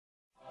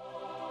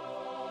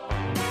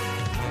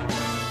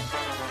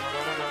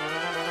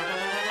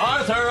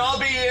Arthur, I'll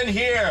be in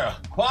here.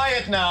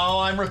 Quiet now,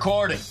 I'm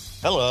recording.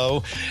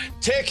 Hello,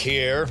 Tick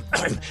here.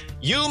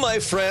 You, my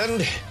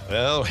friend,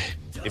 well,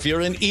 if you're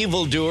an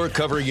evildoer,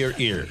 cover your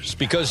ears,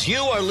 because you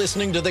are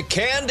listening to the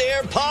Canned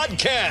Air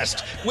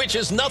Podcast, which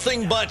is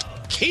nothing but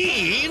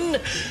Keen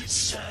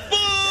Spoon!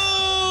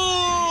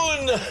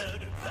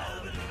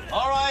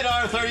 All right,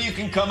 Arthur, you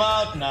can come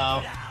out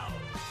now.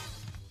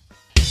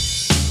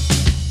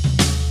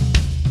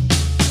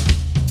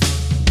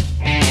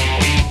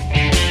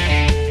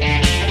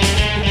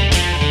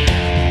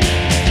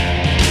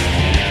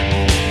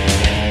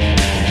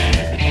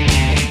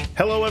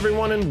 Hello,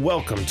 everyone, and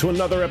welcome to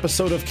another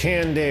episode of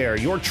Canned Air,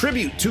 your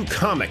tribute to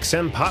comics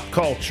and pop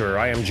culture.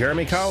 I am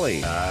Jeremy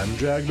Colley. I'm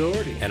Jack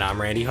Doherty. And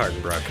I'm Randy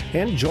Hardenbrook.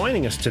 And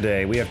joining us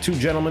today, we have two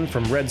gentlemen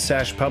from Red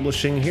Sash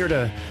Publishing here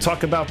to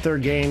talk about their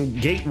game,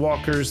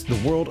 Gatewalkers,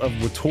 The World of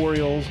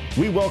Tutorials.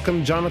 We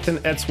welcome Jonathan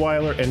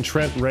Etzweiler and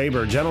Trent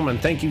Raber. Gentlemen,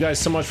 thank you guys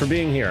so much for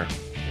being here.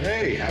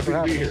 Hey, happy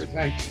to be here.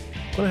 Thanks.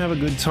 We're going to have a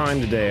good time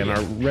today in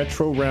our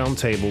Retro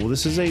Roundtable.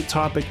 This is a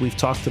topic we've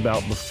talked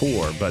about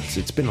before, but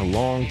it's been a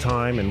long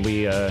time, and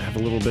we have a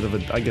little bit of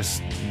a, I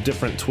guess,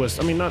 different twist.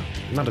 I mean, not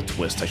a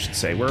twist, I should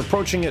say. We're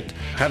approaching it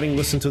having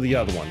listened to the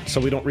other one, so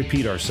we don't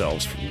repeat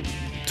ourselves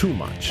too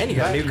much. And you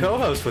got a new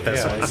co-host with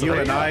us. Yeah, you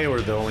and I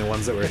were the only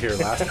ones that were here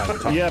last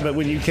time. Yeah, but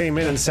when you came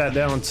in and sat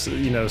down,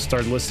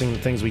 started listening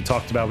to things we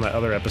talked about in that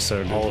other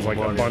episode, it was like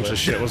a bunch of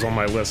shit was on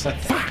my list.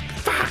 Fuck.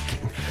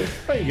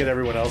 I can get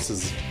everyone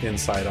else's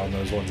insight on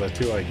those ones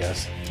too, I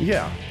guess.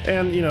 Yeah,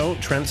 and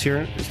Trent's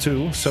here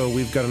too, so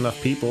we've got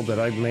enough people that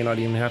I may not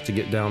even have to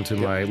get down to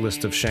my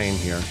list of shame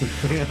here.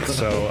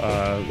 So,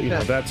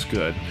 that's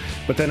good.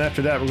 But then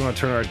after that, we're going to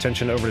turn our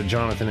attention over to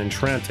Jonathan and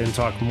Trent and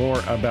talk more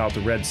about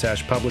the Red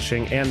Sash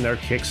Publishing and their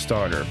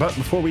Kickstarter. But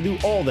before we do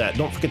all that,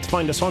 don't forget to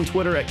find us on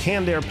Twitter at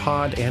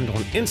CannedAirPod and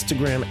on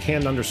Instagram at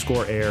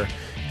Canned_Air.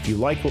 If you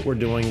like what we're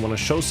doing, want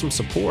to show some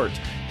support,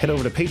 head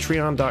over to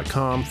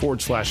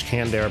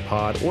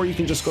patreon.com/CannedAirPod, or you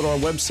can just go to our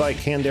website,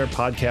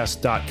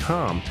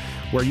 CannedAirPodcast.com,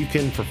 where you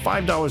can, for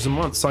 $5 a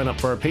month, sign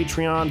up for our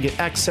Patreon, get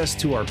access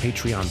to our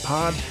Patreon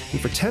pod, and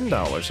for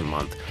 $10 a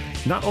month,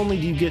 not only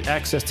do you get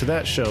access to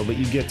that show, but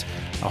you get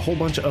a whole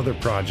bunch of other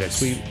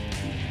projects.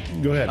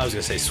 Go ahead. I was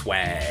going to say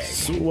swag.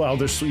 Well,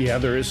 there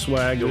is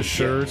swag, there's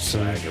shirts.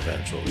 Swag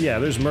eventually. Yeah,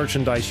 there's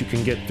merchandise you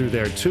can get through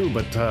there too,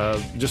 but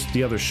just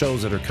the other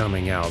shows that are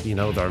coming out,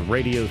 the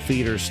radio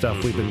theater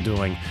stuff we've been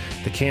doing,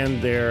 the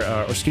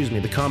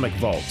Comic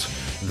Vault.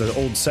 The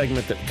old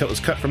segment that was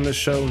cut from this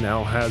show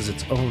now has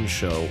its own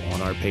show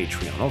on our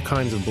Patreon. All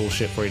kinds of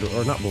bullshit for you to,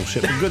 or not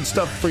bullshit, but good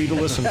stuff for you to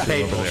listen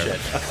to over there.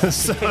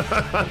 So,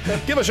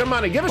 give us your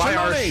money, give us your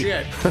money!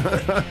 Shit.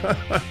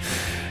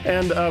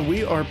 And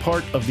we are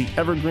part of the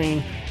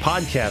Evergreen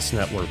Podcast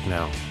Network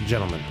now,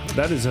 gentlemen.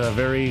 That is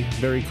very,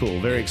 very cool,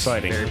 very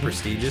exciting. Very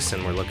prestigious,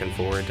 and we're looking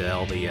forward to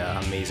all the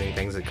amazing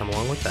things that come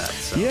along with that.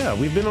 So. Yeah,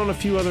 we've been on a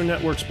few other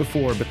networks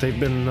before, but they've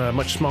been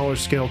much smaller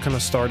scale, kind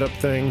of startup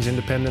things,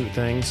 independent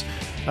things.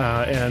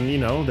 And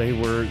they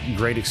were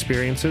great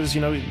experiences.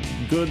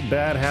 Good,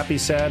 bad, happy,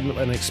 sad,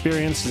 an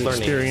experience. You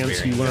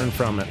learn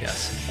from it.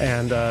 Yes.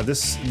 And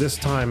this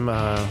time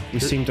we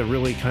seem to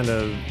really kind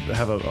of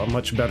have a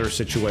much better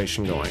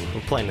situation going.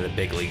 We're playing in the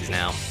big leagues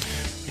now.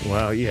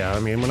 Well, yeah. I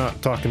mean, we're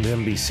not talking to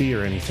NBC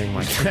or anything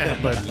like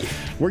that, but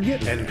we're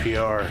getting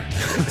NPR.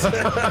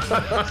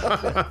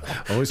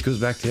 Always goes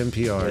back to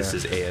NPR. This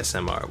is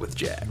ASMR with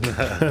Jack.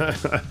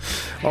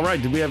 All right.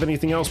 Did we have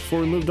anything else before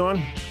we moved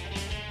on?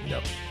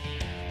 Nope.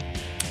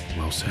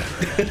 Well said.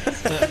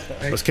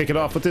 Let's kick it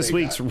off with this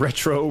week's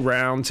Retro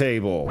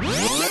Roundtable.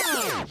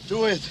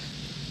 Do it!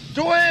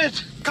 Do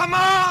it! Come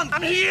on!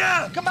 I'm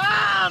here! Come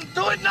on!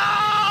 Do it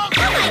now! Oh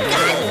my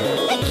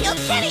God! They killed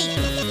Kenny!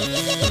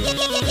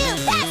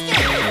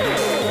 Faster!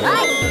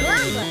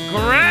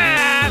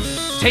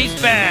 Grass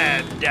tastes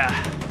bad.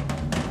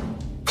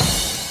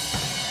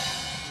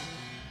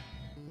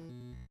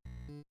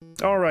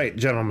 All right,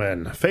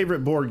 gentlemen.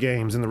 Favorite board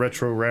games in the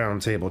Retro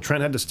Roundtable.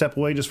 Trent had to step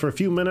away just for a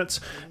few minutes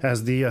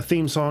as the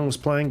theme song was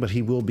playing, but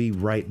he will be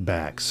right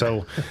back.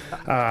 So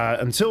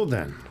until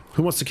then,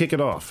 who wants to kick it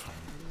off?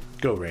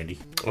 Go, Randy.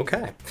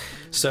 Okay.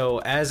 So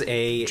as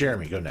a...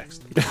 Jeremy, go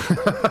next.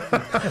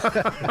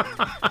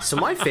 So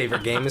my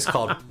favorite game is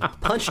called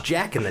Punch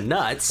Jack in the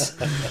Nuts.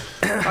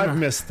 I've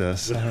missed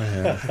this.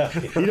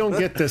 You don't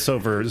get this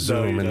over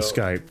Zoom and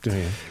Skype, do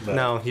you?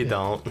 No, you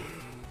don't.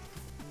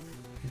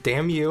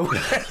 Damn you.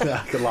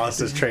 Lost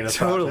his train of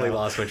thought. Totally now.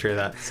 lost my train of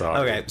thought. Sorry.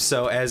 Okay,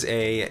 so as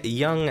a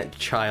young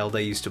child,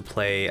 I used to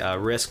play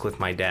Risk with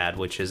my dad,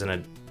 which is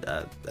an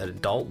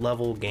adult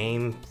level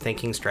game,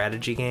 thinking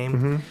strategy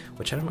game,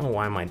 which I don't know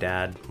why my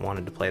dad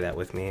wanted to play that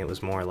with me. It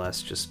was more or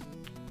less just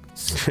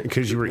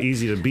because you were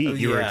easy to beat.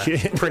 You were a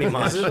kid. Pretty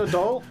much. Is it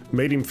adult?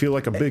 Made him feel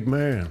like a big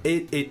man.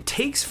 It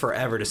takes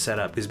forever to set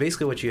up, because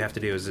basically what you have to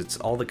do is it's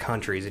all the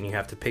countries, and you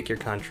have to pick your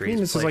countries. I mean,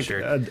 this is like,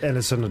 and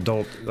it's an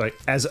adult, like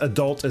as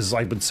adult as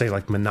I would say,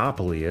 like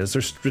Monopoly is.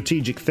 There's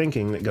strategic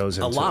thinking that goes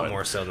into it. A lot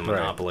more so than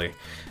Monopoly.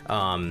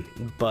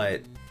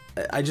 But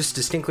I just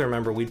distinctly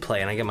remember we'd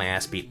play, and I get my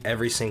ass beat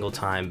every single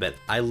time, but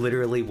I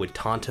literally would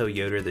Tonto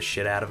Yoder the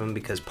shit out of him,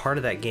 because part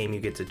of that game you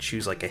get to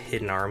choose like a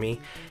hidden army,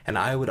 and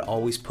I would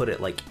always put it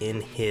like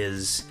in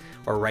his,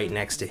 or right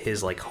next to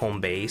his like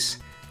home base.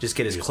 Just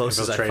get as close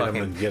as I fucking...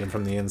 him and get him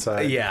from the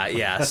inside.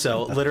 Yeah.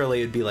 So literally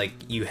it'd be like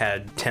you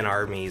had 10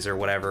 armies or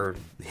whatever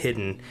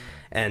hidden,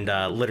 and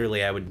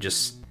literally I would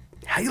just,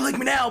 how you like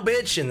me now,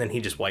 bitch? And then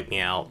he just wiped me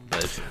out.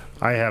 But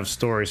I have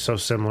stories so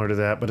similar to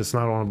that, but it's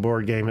not on a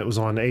board game. It was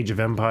on Age of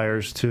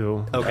Empires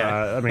too. Okay.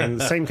 I mean,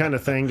 same kind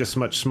of thing, just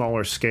much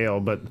smaller scale,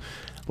 but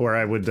where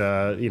I would,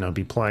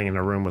 be playing in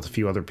a room with a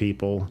few other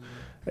people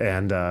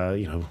and,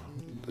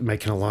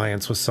 make an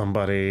alliance with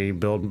somebody,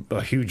 build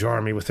a huge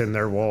army within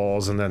their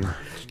walls, and then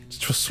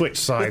switch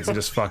sides and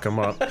just fuck them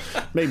up.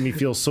 Made me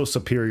feel so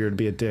superior to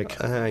be a dick.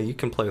 You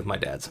can play with my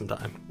dad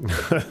sometime.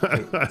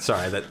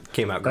 Sorry, that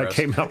came out gross.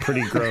 That came out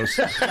pretty gross.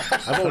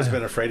 I've always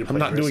been afraid to play I'm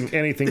not Risk. doing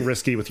anything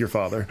risky with your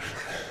father.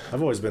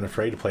 I've always been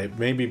afraid to play it.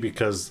 Maybe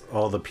because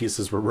all the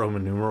pieces were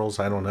Roman numerals.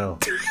 I don't know.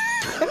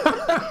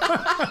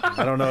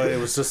 I don't know. It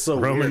was just so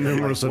Roman weird.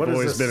 numerals have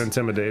always been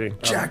intimidating.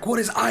 Jack, what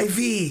is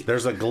IV?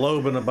 There's a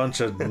globe and a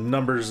bunch of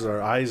numbers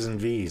or I's and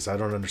V's. I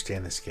don't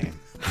understand this game.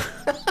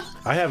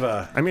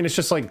 I mean, it's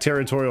just like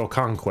territorial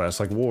conquest,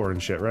 like war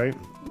and shit, right?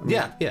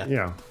 Yeah.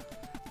 Yeah.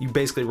 You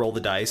basically roll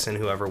the dice, and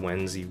whoever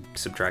wins, you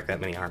subtract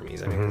that many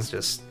armies. I mean, it's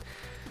just,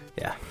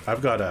 yeah.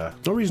 I've got a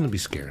No reason to be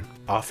scared.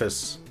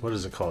 office. What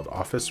is it called?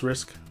 Office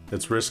Risk.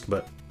 It's Risk,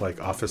 but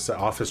like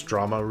office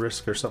drama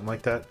Risk or something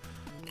like that.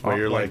 Where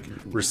you're like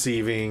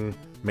receiving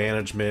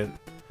management.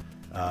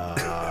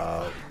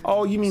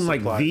 Oh, you mean Supply.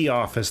 like The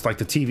Office, like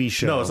the TV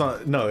show? No, it's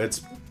not. No,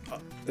 it's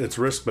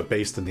Risk, but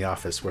based in the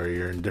office, where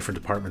you're in different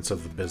departments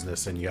of the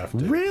business, and you have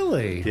to.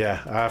 Really?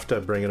 Yeah, I have to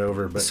bring it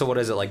over. But So what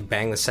is it, like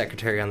bang the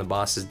secretary on the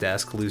boss's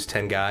desk, lose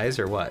 10 guys,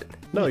 or what?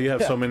 no, you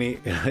have so many.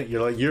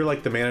 You're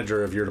like the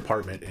manager of your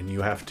department, and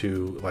you have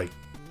to like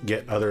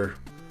get other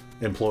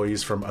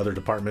employees from other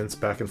departments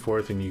back and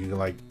forth, and you can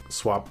like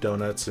swap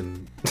donuts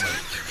and like,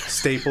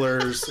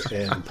 staplers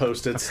and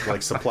Post-its,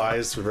 like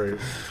supplies for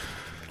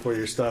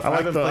your stuff. I like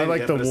haven't the played it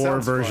yet, the but it war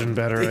sounds version fun.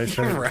 better, I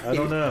think. Right. I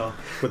don't know,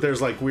 but there's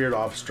like weird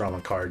office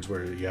drama cards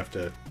where you have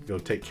to go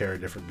take care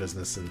of different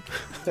business and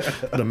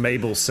The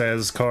Mabel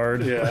Says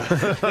card. yeah.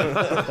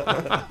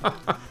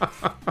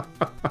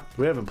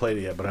 We haven't played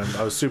it yet, but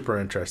I was super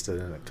interested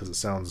in it because it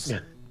sounds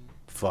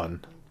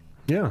fun.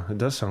 Yeah, it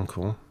does sound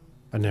cool.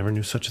 I never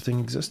knew such a thing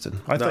existed.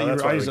 I thought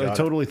that's why we I got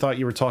totally thought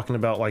you were talking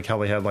about like how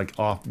they had like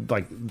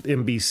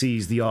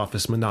NBC's The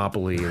Office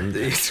Monopoly and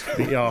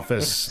The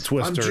Office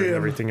Twister and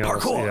everything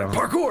else.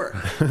 Parkour!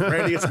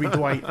 Randy, it's me,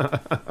 Dwight.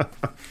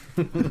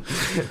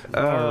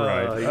 All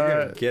right.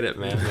 You're gonna get it,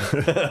 man.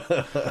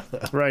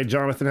 Right,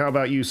 Jonathan, how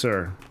about you,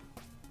 sir?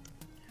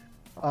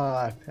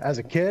 As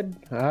a kid,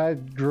 I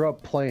grew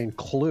up playing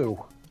Clue.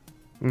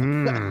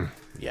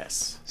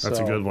 Yes. That's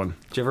a good one.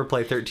 Did you ever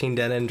play 13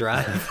 Dead End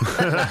Drive?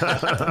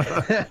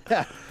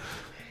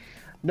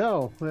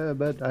 No,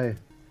 but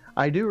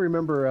I do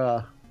remember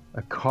a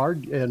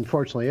card.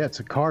 Unfortunately, it's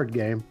a card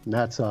game, and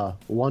that's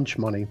Lunch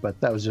Money. But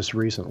that was just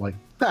recently.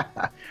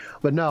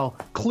 But no,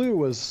 Clue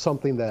was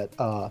something that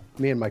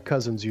me and my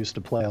cousins used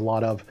to play a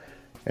lot of,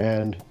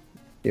 and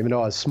even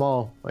though I was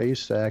small, I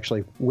used to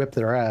actually whip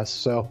their ass.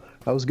 So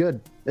that was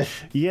good.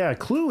 Yeah,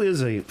 Clue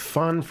is a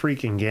fun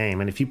freaking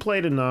game, and if you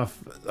played enough,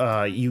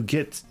 you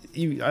get.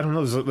 I don't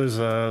know. There's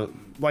a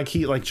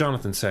like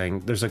Jonathan's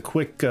saying. There's a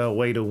quick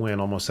way to win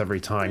almost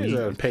every time. You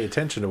gotta pay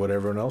attention to what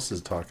everyone else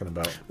is talking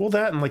about. Well,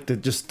 that and like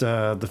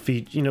the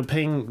feat,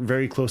 paying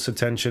very close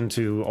attention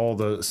to all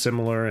the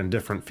similar and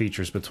different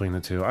features between the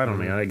two. I don't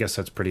know. I guess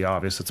that's pretty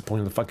obvious. That's the point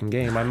of the fucking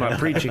game. I'm not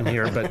preaching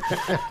here, but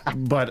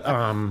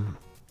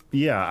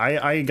yeah,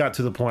 I got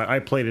to the point. I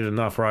played it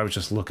enough where I was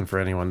just looking for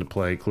anyone to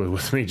play Clue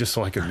with me, just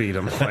so I could beat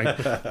them.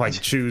 Like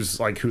choose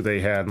like who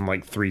they had in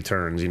like 3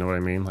 turns. You know what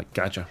I mean? Like,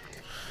 gotcha.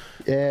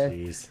 Yeah,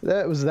 Jeez.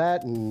 that was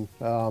that, and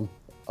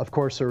of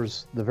course there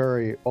was the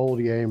very old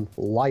game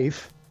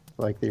Life,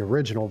 like the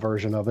original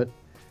version of it.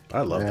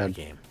 I love Man. that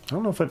game. I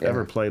don't know if I've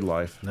ever played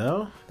Life.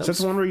 No? Is that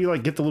the one where you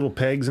like get the little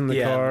pegs in the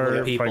Yeah, car,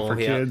 little fight people, for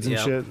kids and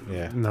yeah. shit?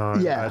 Yeah. No,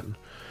 Yeah.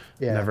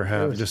 Yeah, never it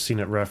have. was- Just seen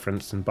it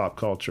referenced in pop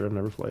culture. I've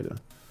never played it.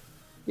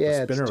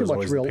 Yeah, it's Spinner too was much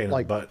always the real pain in the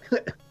like butt.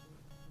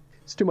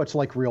 it's too much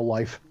like real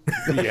life.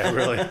 Yeah,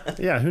 really.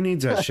 Yeah, who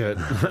needs that shit?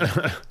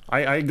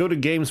 I go to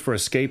games for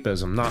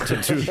escapism, not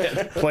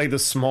to play the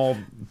small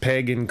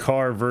peg and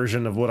car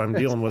version of what I'm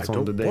dealing with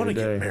on the day want to to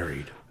get day.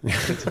 married.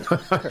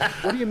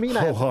 What do you mean?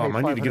 I have to Oh, pay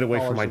I need to get away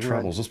from my $500 in rent?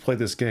 troubles. Let's play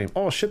this game.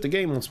 Oh shit, the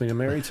game wants me to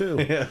marry too.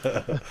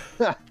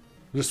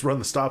 Just run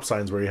the stop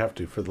signs where you have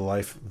to for the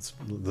life,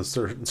 the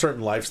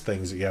certain life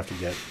things that you have to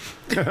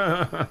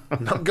get.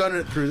 I'm gunning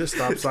it through this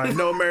stop sign.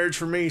 No marriage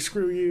for me.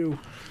 Screw you.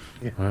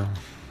 Well,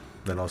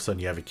 Then all of a sudden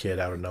you have a kid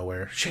out of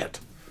nowhere. Shit.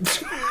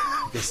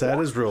 Guess that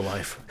is real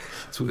life.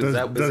 So does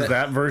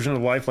that version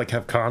of Life like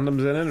have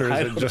condoms in it, or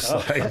is it just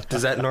like?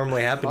 Does that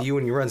normally happen to you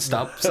when you run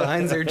stop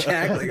signs there,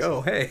 Jack? Like,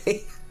 oh,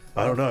 hey.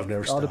 I don't know. I've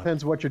never All stopped.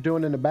 depends what you're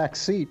doing in the back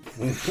seat.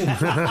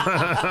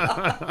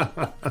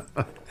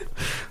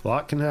 A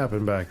lot can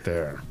happen back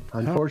there.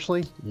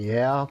 Unfortunately,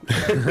 yeah.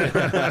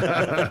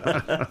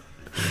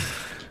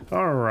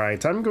 All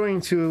right, I'm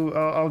going to.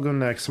 I'll go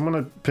next. I'm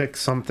going to pick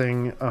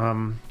something.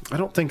 I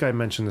don't think I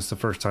mentioned this the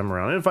first time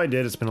around. And if I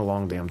did, it's been a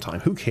long damn time.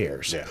 Who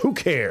cares? Yeah. Who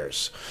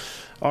cares?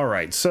 All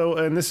right, so,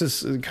 and this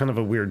is kind of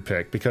a weird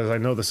pick because I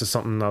know this is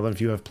something none of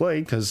you have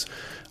played because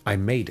I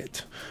made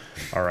it.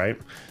 All right,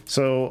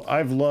 so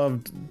I've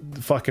loved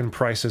fucking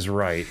Price is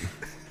Right.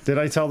 Did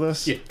I tell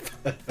this? Yeah.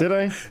 Did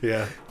I?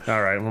 Yeah.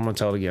 All right, I'm going to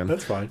tell it again.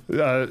 That's fine.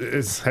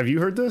 Have you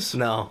heard this?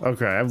 No.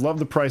 Okay, I've loved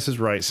The Price is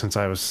Right since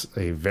I was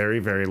a very,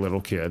 very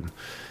little kid.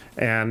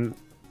 And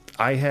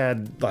I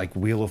had, like,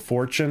 Wheel of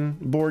Fortune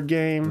board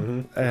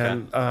game.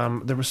 Mm-hmm.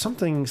 And there was some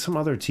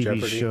other TV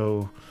Jeopardy?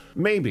 show.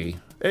 Maybe.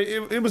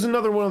 It was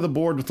another one of the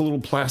board with the little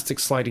plastic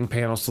sliding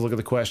panels to look at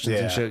the questions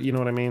and shit. You know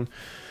what I mean?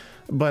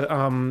 But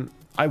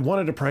I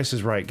wanted a Price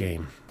is Right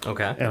game.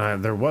 Okay.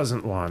 And there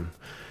wasn't one.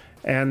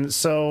 And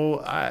so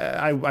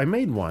I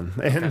made one.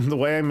 And the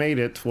way I made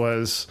it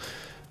was,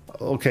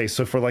 okay,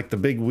 so for like the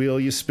big wheel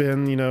you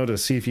spin, you know, to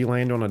see if you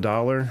land on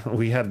 $1,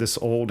 we had this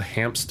old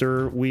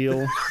hamster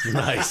wheel.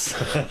 Nice.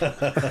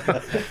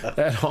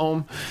 At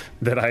home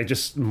that I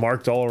just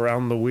marked all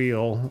around the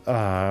wheel,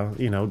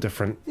 you know,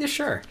 different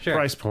Sure.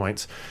 price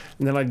points.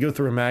 And then I'd go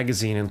through a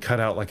magazine and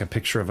cut out like a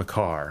picture of a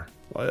car.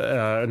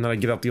 And then I'd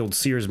get out the old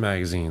Sears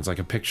magazines, like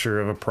a picture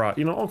of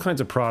all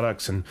kinds of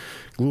products, and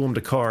glue them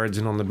to cards,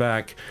 and on the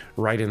back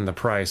write in the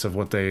price of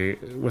what they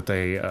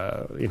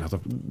the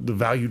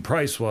valued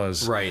price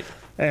was. Right.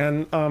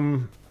 And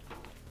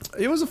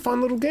it was a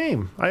fun little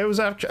game. I was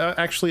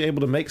actually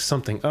able to make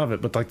something of it,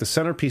 but like the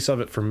centerpiece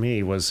of it for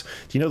me was,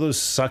 do you know those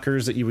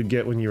suckers that you would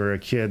get when you were a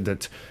kid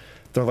that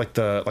they're like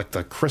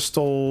the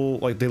crystal,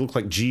 like they look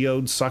like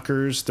geode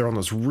suckers. They're on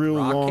those real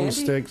Rock long candy?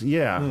 sticks.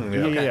 Yeah.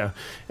 Okay. Yeah.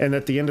 And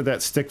at the end of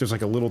that stick, there's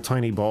like a little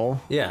tiny ball.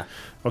 Yeah.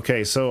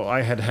 Okay, so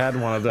I had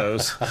one of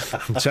those.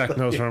 Jack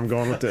knows where I'm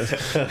going with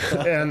this.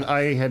 And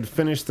I had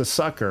finished the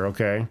sucker,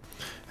 okay?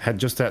 Had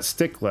just that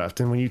stick left.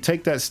 And when you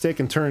take that stick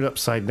and turn it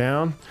upside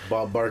down,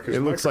 Bob Barker's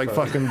it looks like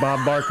fucking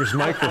Bob Barker's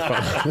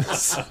microphone.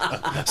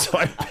 So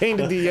I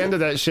painted the end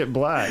of that shit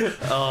black.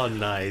 Oh,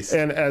 nice.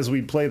 And as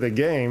we play the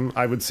game,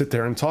 I would sit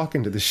there and talk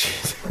into the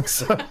shit.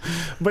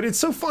 But it's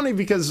so funny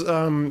because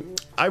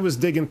I was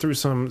digging through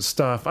some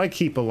stuff. I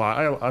keep a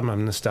lot. I'm a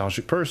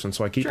nostalgic person,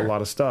 so I keep a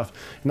lot of stuff.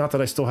 Not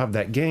that I still have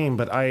that game,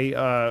 but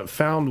I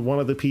found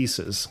one of the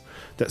pieces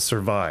that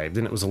survived,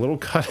 and it was a little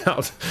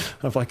cutout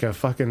of like a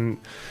fucking,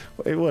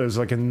 it was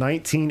like a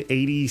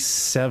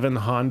 1987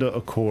 Honda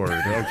Accord,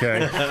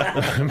 okay?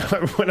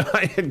 But when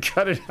I had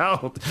cut it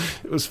out,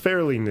 it was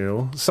fairly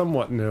new,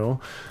 somewhat new,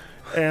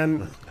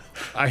 and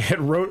I had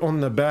wrote on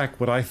the back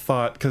what I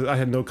thought, because I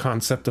had no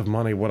concept of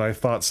money, what I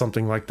thought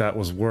something like that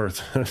was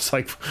worth. It's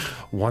like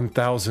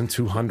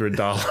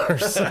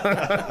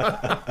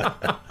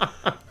 $1,200.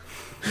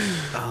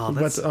 Oh,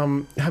 But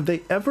have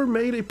they ever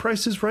made a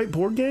Price is Right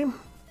board game?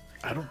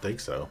 I don't think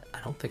so. I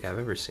don't think I've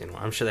ever seen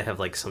one. I'm sure they have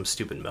like some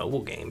stupid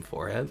mobile game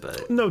for it,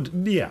 but No,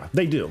 yeah,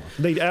 they do.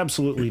 They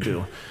absolutely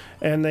do.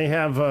 And they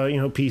have,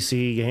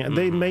 PC game.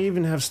 They may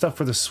even have stuff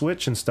for the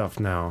Switch and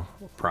stuff now.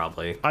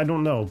 probably. I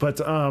don't know,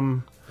 but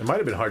It might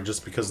have been hard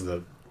just because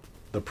of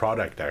the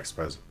product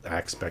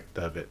aspect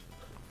of it,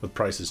 with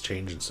prices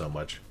changing so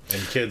much,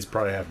 and kids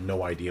probably have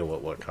no idea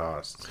what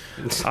costs.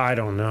 I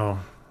don't know.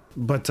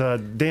 But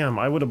damn,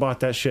 I would have bought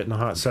that shit in a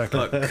hot second.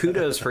 Look,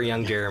 kudos for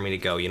young Jeremy to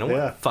go, you know what?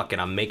 Yeah. Fuck it,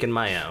 I'm making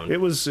my own. It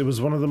was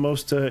one of the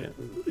most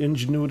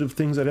ingenuitive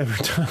things I'd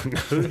ever done.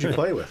 Who did you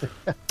play with?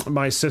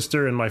 My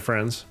sister and my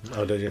friends.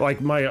 Oh, did you?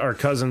 Like our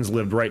cousins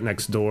lived right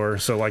next door,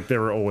 so like they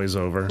were always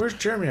over. Where's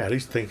Jeremy at? He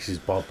thinks he's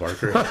Bob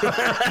Barker.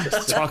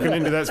 Talking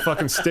into that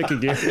fucking stick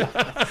again.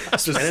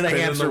 Spinning a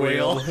hamster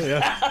wheel.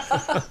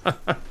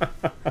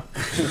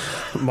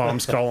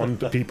 Mom's calling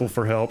people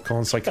for help,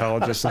 calling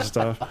psychologists and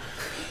stuff.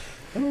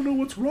 I don't know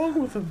what's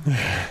wrong with him.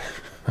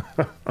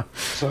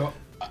 So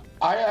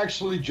I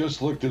actually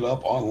just looked it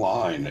up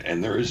online,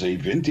 and there is a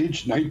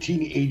vintage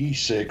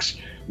 1986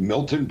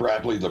 Milton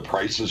Bradley The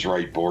Price is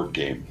Right board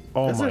game.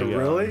 Oh Is my it god.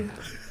 really?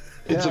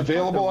 It's Yeah, I thought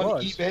available it on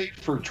was. eBay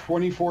for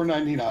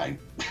 $24.99.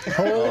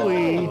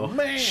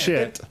 Holy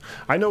shit.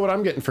 I know what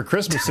I'm getting for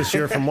Christmas this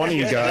year from one of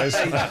you guys.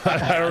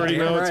 I already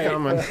know it's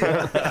coming.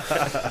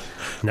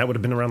 And that would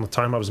have been around the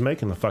time I was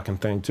making the fucking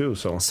thing too,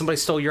 so Somebody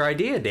stole your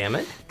idea, damn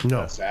it.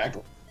 no.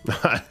 Exactly.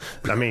 I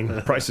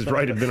mean, Price is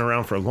Right had been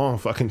around for a long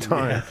fucking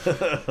time.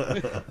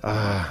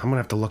 I'm gonna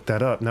have to look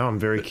that up. Now I'm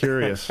very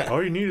curious.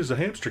 All you need is a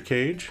hamster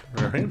cage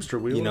or a hamster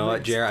wheel. You know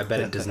what, Jer? I bet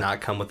it does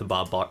not come with the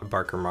Bob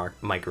Barker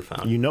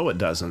microphone. You know it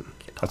doesn't.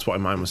 That's why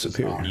mine was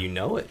superior. You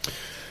know it.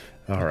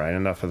 All right,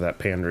 enough of that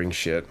pandering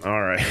shit.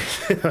 All right.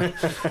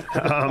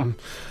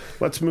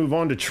 Let's move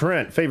on to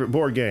Trent. Favorite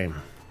board game?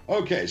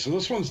 Okay, so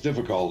this one's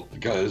difficult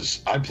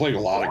because I played a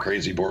lot of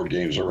crazy board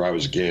games when I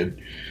was a kid.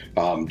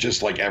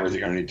 Just like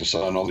everything underneath the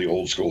sun, all the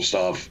old school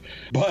stuff.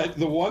 But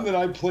the one that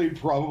I played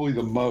probably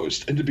the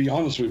most, and to be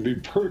honest with you,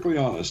 be perfectly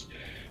honest,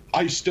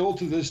 I still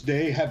to this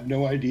day have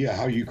no idea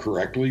how you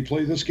correctly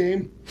play this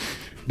game.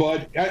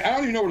 but I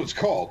don't even know what it's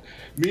called.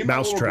 Me and my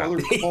little Mousetrap.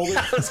 brother called it.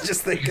 I was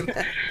just thinking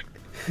that.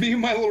 Me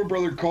and my little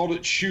brother called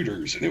it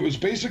shooters, and it was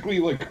basically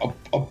like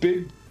a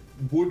big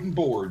wooden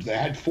board that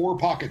had 4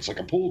 pockets like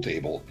a pool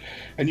table,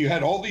 and you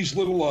had all these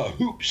little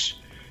hoops.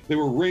 They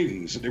were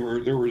rings.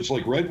 There was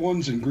like red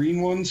ones and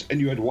green ones, and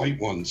you had white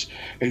ones.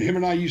 And him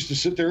and I used to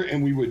sit there,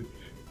 and we would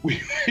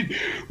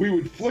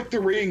flick the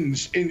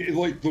rings in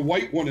like the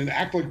white one and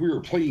act like we were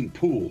playing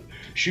pool,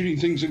 shooting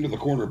things into the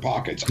corner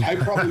pockets. I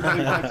probably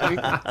played that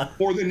thing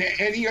more than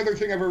any other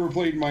thing I've ever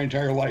played in my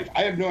entire life.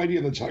 I have no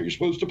idea that's how you're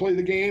supposed to play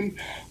the game.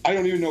 I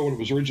don't even know what it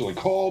was originally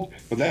called,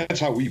 but that's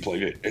how we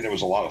played it, and it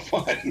was a lot of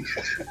fun.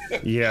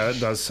 Yeah,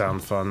 it does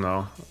sound fun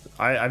though.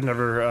 I've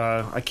never.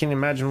 I can't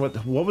imagine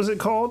what was it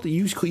called.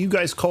 You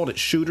guys called it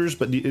shooters,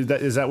 but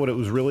is that what it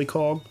was really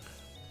called?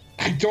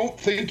 I don't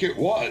think it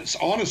was.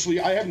 Honestly,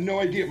 I have no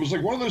idea. It was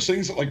like one of those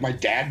things that like my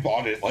dad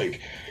bought at like,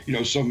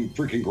 some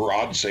freaking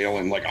garage sale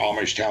in like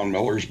Amish town,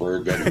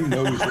 Millersburg, that who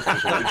knows what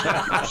this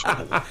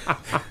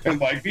was.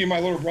 And like me and my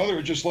little brother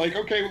were just like,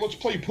 okay, well, let's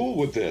play pool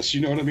with this.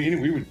 You know what I mean?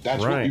 And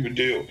that's what we would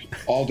do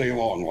all day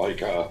long.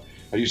 Like, I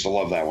used to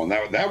love that one.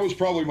 That was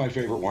probably my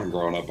favorite one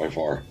growing up by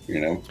far,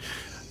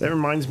 That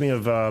reminds me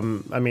of,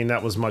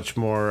 that was much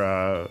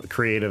more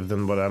creative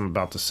than what I'm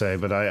about to say.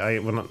 But I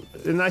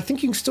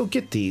think you can still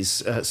get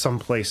these at some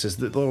places,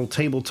 the little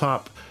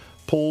tabletop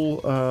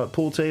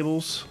pool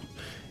tables,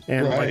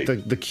 and like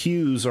the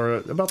cues are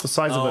about the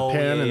size of a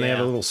pen, and they have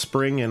a little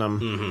spring in them.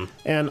 Mm-hmm.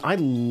 And I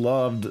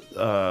loved.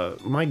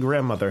 My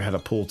grandmother had a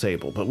pool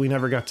table, but we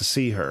never got to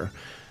see her,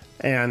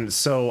 and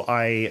so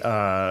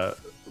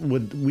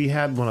we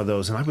had one of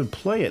those, and I would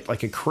play it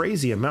like a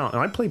crazy amount,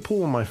 and I play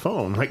pool on my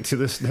phone like to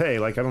this day.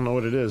 Like I don't know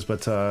what it is,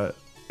 but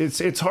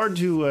it's hard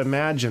to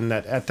imagine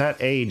that at that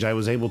age I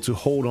was able to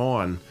hold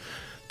on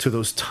to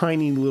those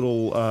tiny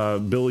little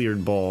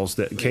billiard balls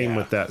that came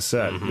with that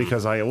set,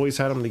 because I always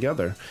had them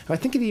together. And I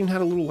think it even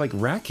had a little like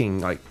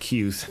racking like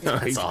cue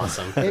That's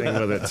awesome thing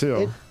with it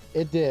too.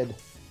 It did,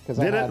 because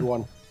I had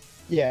one.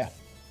 Yeah.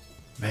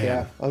 Man,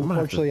 yeah,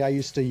 unfortunately, I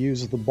used to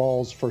use the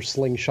balls for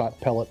slingshot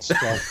pellets. So,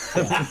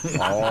 yeah.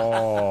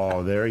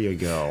 Oh, there you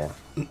go.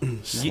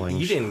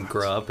 You didn't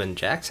grow up in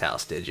Jack's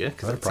house, did you?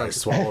 I probably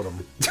swallowed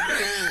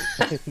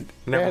them.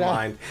 Never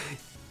mind.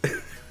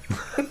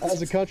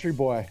 As a country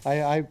boy,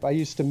 I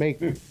used to make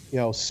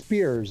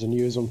spears and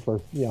use them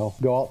for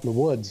go out in the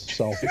woods.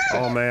 So.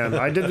 Oh man,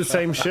 I did the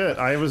same shit.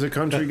 I was a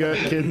country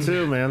kid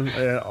too,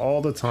 man.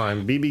 All the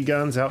time, BB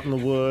guns out in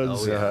the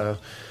woods. Oh, yeah.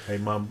 Hey,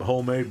 my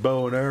homemade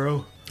bow and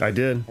arrow. I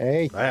did.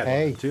 Hey, I had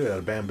one too, out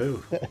of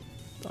bamboo.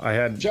 I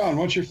had John.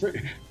 What's your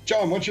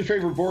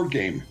favorite board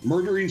game?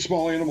 Murdering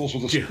small animals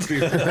with a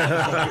spear.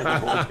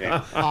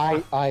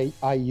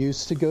 I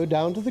used to go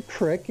down to the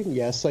creek, and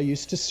yes, I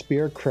used to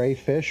spear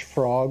crayfish,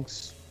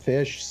 frogs,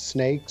 fish,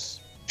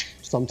 snakes,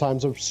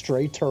 sometimes a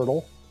stray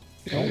turtle.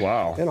 Oh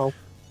wow.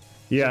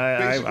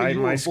 Yeah,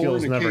 my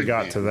skills never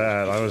got to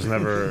that. I was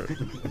never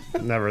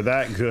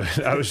that good.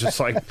 I was just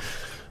like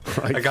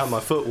I got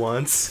my foot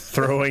once.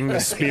 Throwing the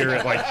spear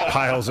at like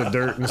piles of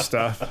dirt and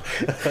stuff.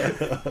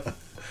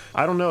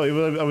 I don't know.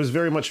 I was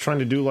very much trying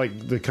to do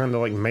like the kind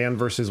of like man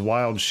versus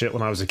wild shit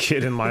when I was a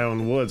kid in my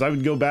own woods. I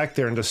would go back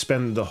there and just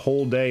spend the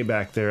whole day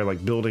back there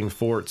like building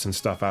forts and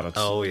stuff out of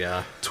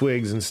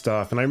twigs and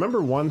stuff. And I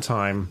remember one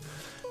time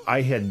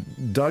I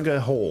had dug a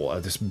hole,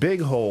 this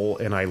big hole,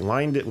 and I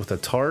lined it with a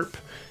tarp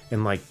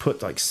and like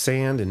put like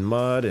sand and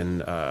mud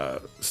and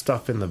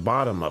stuff in the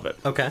bottom of it.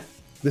 Okay.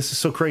 This is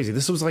so crazy.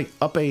 This was like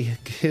up a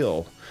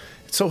hill.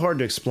 It's so hard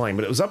to explain,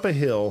 but it was up a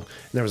hill,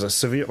 and there was a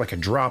severe, like a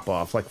drop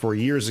off. Like 4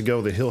 years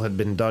ago, the hill had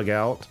been dug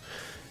out,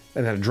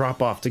 and then a drop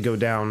off to go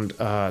down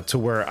to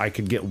where I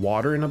could get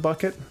water in a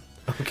bucket.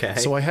 Okay.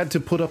 So I had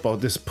to put up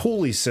this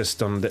pulley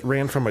system that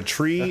ran from a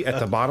tree at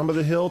the bottom of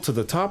the hill to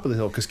the top of the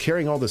hill, because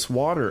carrying all this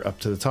water up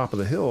to the top of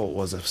the hill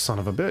was a son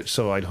of a bitch.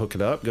 So I'd hook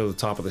it up, go to the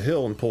top of the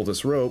hill, and pull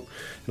this rope,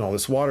 and all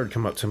this water would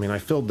come up to me, and I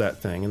filled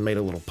that thing and made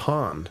a little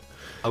pond.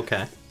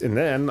 Okay. And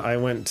then I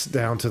went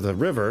down to the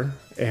river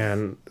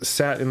and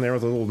sat in there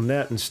with a little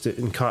net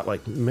and caught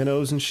like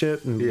minnows and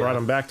shit and brought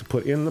them back to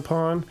put in the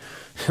pond.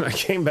 And I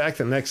came back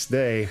the next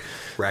day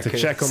to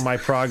check on my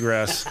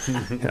progress.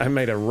 I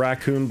made a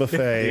raccoon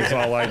buffet is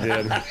all I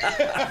did.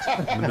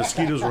 The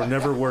mosquitoes were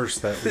never worse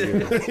that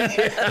year.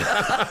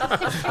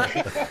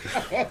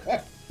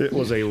 It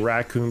was a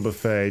raccoon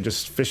buffet,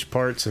 just fish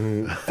parts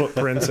and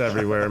footprints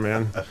everywhere,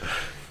 man.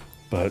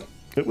 But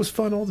it was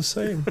fun all the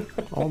same.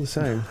 All the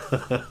same.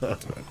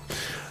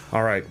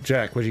 All right,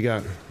 Jack, what you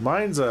got?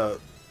 Mine's a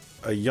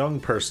young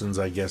person's,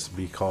 I guess,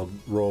 be called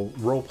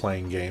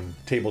role-playing game,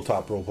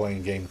 tabletop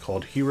role-playing game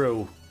called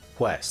Hero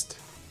Quest.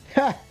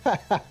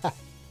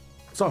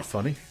 It's not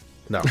funny.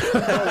 No.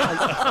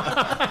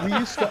 We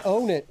used to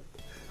own it.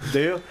 Do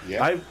you?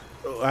 Yeah.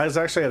 I was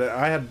actually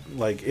I had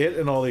like it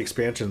and all the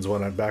expansions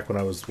when I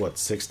was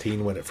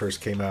 16 when it first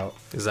came out.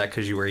 Is that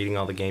because you were eating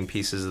all the game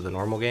pieces of the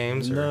normal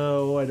games? Or?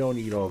 No, I don't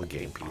eat all the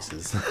game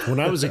pieces. When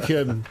I was a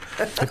kid,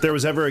 if there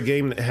was ever a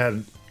game that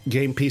had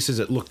game pieces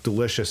that looked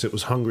delicious, it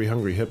was Hungry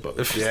Hungry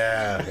Hippos.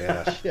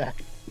 Yeah.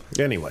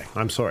 Anyway,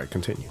 I'm sorry.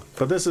 Continue.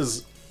 But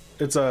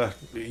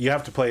you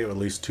have to play with at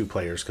least 2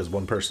 players because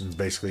one person's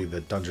basically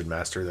the dungeon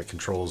master that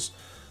controls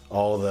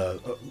all the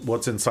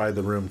what's inside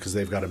the room because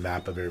they've got a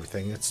map of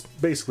everything. It's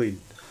basically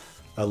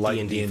a light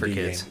D&D for game.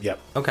 kids. Yep.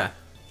 Okay.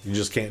 You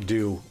just can't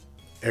do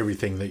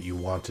everything that you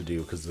want to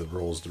do because the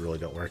rolls really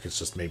don't work. It's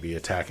just maybe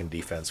attack and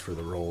defense for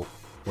the roll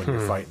when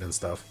you're fighting and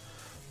stuff.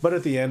 But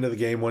at the end of the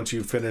game, once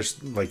you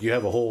finish, like you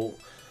have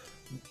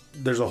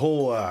there's a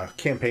whole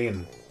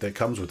campaign that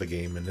comes with the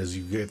game, and as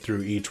you get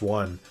through each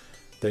one,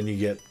 then you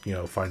get,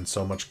 find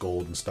so much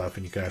gold and stuff,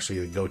 and you can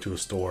actually go to a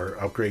store,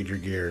 upgrade your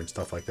gear and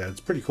stuff like that. It's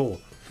pretty cool.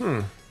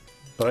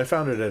 But I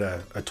found it at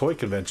a toy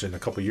convention a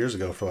couple years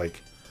ago for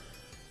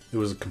it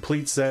was a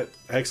complete set,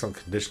 excellent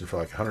condition for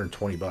like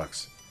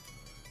 $120,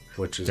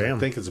 which is I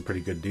think is a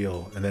pretty good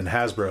deal. And then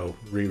Hasbro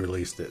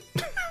re-released it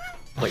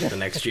like the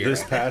next year.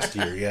 This past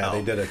year, yeah,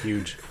 They did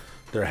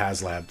their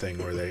HasLab thing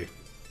where they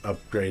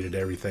upgraded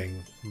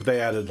everything. But they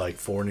added like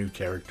 4 new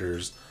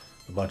characters,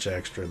 a bunch of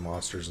extra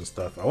monsters and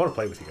stuff. I want to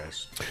play with you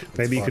guys.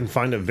 Maybe you can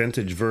find a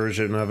vintage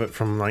version of it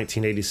from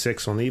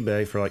 1986 on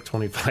eBay for like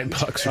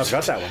 $25. I've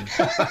got that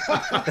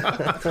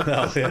one.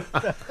 No, yeah.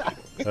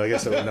 I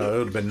guess it would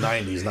have been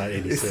 90s, not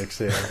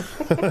 86.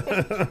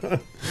 Yeah.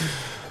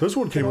 This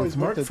one came with a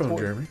smartphone,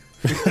 Jeremy.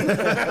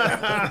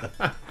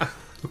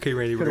 Okay,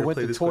 Randy, we're Could have gonna went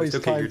play to this Toys quest.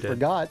 Okay, Time you're dead.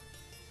 Forgot.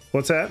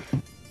 What's that?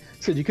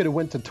 Said you could have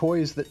went to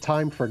Toys that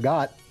Time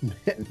Forgot.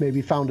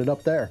 Maybe found it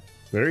up there.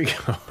 There you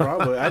go.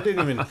 Probably. I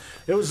didn't even.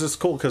 It was just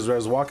cool because I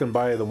was walking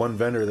by the one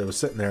vendor that was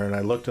sitting there, and I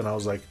looked and I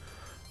was like,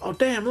 "Oh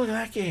damn! Look at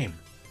that game.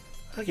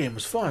 That game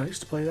was fun. I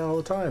used to play that all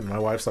the time." And my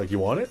wife's like, "You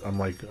want it?" I'm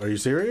like, "Are you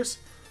serious?"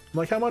 I'm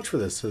like, "How much for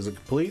this? Is it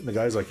complete?" And the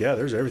guy's like, "Yeah,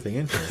 there's everything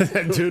in here."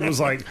 That dude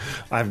was like,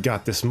 "I've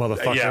got this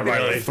motherfucker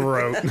by the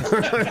throat."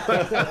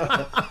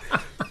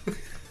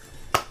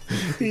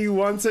 He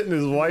wants it, and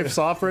his wife's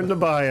offering to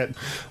buy it.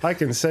 I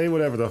can say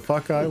whatever the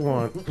fuck I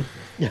want.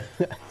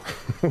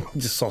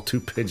 Just saw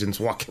 2 pigeons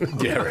walking.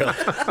 Yeah, really.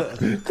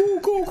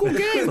 Cool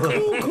game.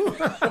 Cool.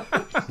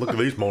 Look at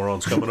these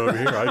morons coming over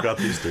here. I got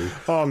these 2.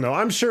 Oh no,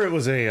 I'm sure it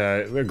was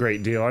a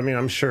great deal. I mean,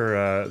 I'm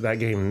sure that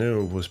game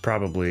new was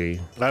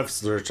probably. I've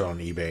searched on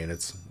eBay, and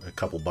it's a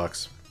couple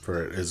bucks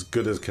for it. As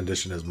good as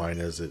condition as mine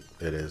is. It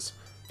is.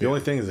 The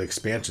only thing is the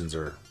expansions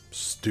are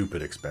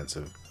stupid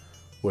expensive.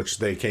 Which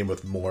they came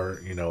with more,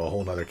 a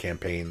whole nother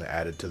campaign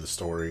added to the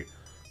story,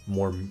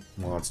 more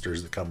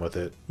monsters that come with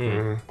it,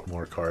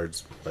 more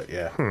cards. But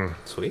yeah,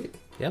 Sweet.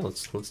 Yeah,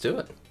 let's do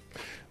it.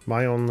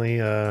 My only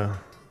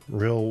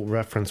real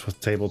reference with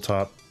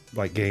tabletop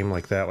game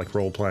like that, like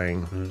role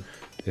playing,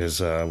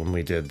 is when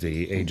we did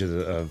the Edge of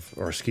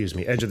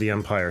the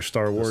Empire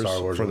Star Wars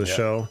for the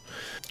show.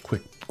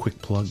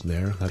 Quick plug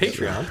there. That's,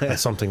 Patreon.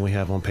 That's something we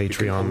have on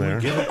Patreon there.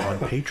 Get it on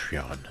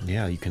Patreon.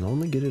 Yeah, you can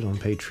only get it on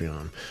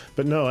Patreon.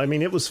 But no, I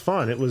mean, it was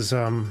fun. It was,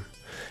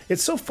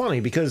 it's so funny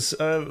because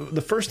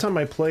the first time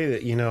I played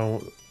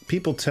it,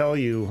 people tell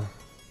you,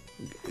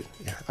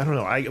 I don't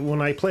know,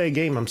 when I play a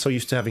game, I'm so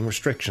used to having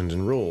restrictions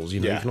and rules.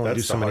 You can only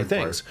do so many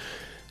things.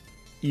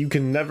 You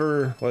can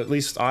never, well, at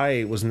least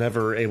I was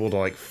never able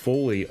to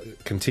fully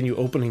continue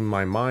opening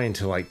my mind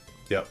to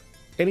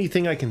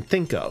anything I can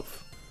think of.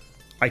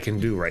 I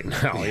can do right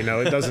now.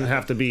 It doesn't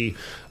have to be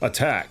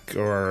attack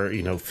or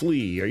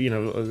flee or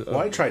Well,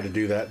 I tried to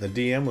do that, and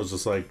the DM was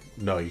just like,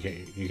 "No, you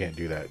can't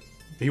do that."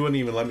 He wouldn't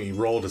even let me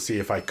roll to see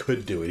if I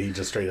could do it. He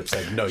just straight up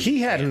said, "No."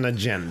 He had an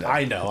agenda.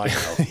 I know.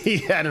 He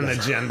had an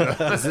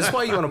agenda. Is this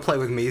why you want to play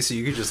with me so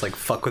you could just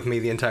fuck with me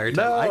the entire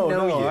time? No, I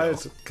know you.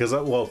 Because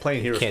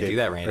playing Hero Can't do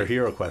that, Randy. or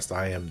Hero Quest,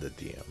 I am the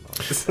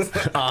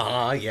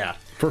DM. Yeah.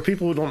 For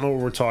people who don't know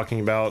what we're talking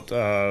about,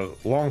 a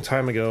long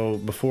time ago,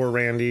 before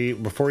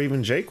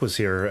even Jake was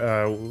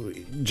here,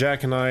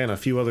 Jack and I and a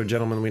few other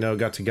gentlemen we know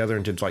got together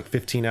and did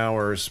 15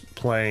 hours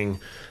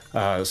playing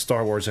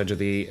Star Wars Edge of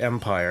the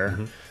Empire.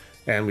 Mm-hmm.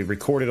 And we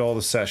recorded all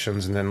the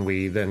sessions, and then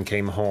we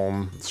came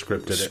home,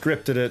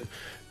 scripted it,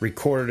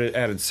 recorded it,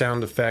 added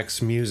sound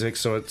effects, music.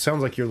 So it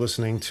sounds like you're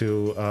listening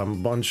to a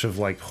bunch of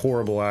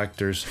horrible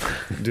actors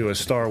do a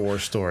Star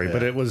Wars story. Yeah.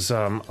 But it was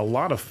a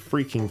lot of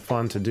freaking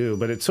fun to do.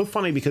 But it's so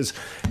funny because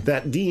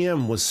that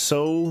DM was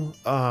so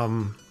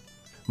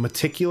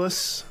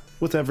meticulous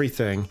with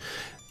everything.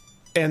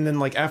 And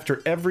then,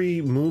 after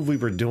every move we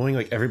were doing,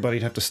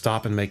 everybody'd have to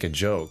stop and make a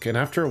joke. And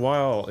after a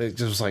while, it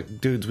just was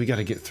like, dudes, we got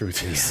to get through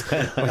these.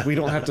 We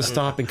don't have to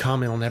stop and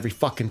comment on every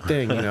fucking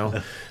thing,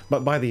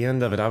 But by the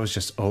end of it, I was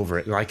just over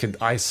it. And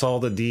I saw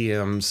the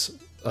DM's,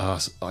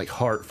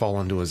 heart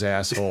fall into his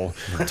asshole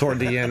toward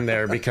the end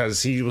there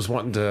because he was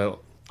wanting to...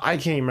 I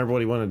can't even remember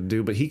what he wanted to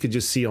do, but he could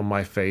just see on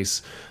my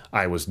face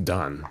I was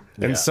done.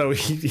 And so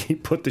he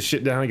put the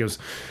shit down. He goes,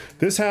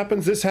 this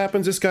happens,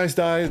 this guy's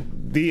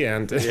died, the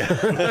end.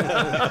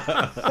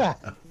 Yeah.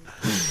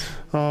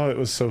 Oh, it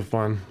was so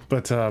fun.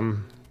 But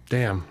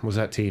damn, was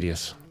that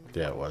tedious.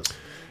 Yeah, it was.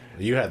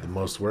 You had the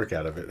most work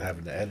out of it,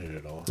 having to edit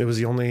it all. It was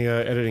the only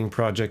editing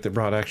project that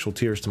brought actual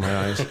tears to my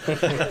eyes.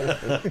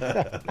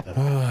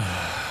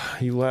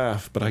 You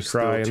laugh, but I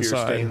cry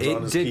inside.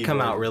 It did come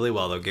out really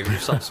well, though. Give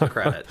yourself some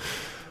credit.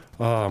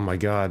 Oh my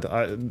God,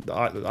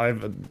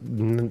 I've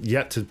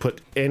yet to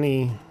put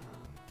anything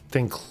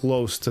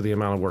close to the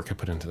amount of work I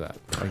put into that.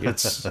 Like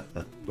it's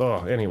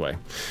anyway,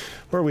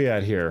 where are we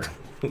at here?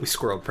 We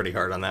squirreled pretty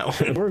hard on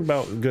that one. We're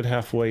about a good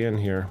halfway in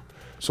here,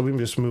 so we can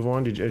just move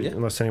on.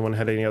 Unless anyone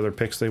had any other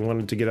picks they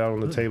wanted to get out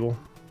on the table.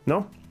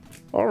 No.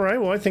 All right,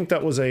 well, I think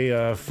that was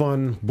a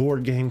fun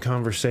board game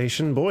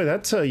conversation. Boy,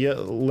 that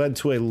led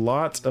to a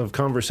lot of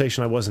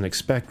conversation I wasn't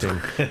expecting.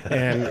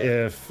 And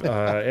if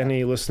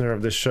any listener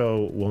of this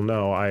show will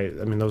know, I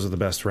mean, those are the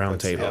best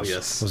roundtables. Oh,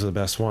 yes. Those are the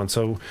best ones.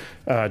 So,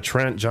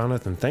 Trent,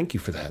 Jonathan, thank you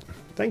for that.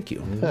 Thank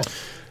you.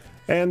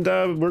 And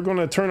we're going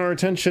to turn our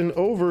attention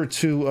over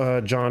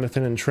to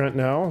Jonathan and Trent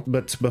now.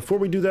 But before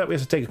we do that, we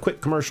have to take a quick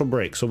commercial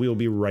break. So we will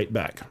be right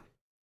back.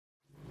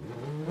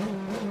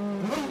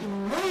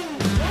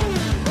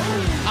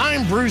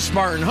 I'm Bruce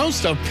Martin,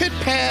 host of Pit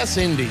Pass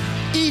Indy.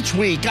 Each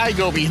week, I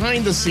go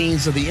behind the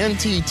scenes of the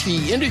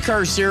NTT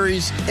IndyCar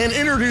Series and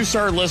introduce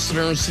our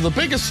listeners to the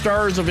biggest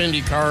stars of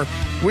IndyCar,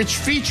 which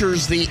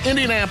features the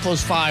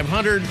Indianapolis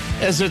 500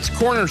 as its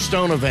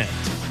cornerstone event.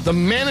 The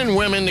men and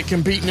women that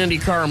compete in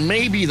IndyCar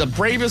may be the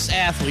bravest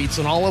athletes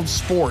in all of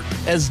sport,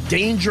 as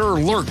danger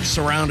lurks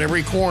around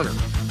every corner.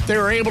 They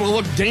are able to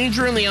look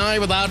danger in the eye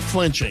without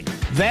flinching.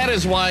 That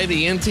is why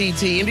the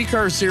NTT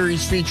IndyCar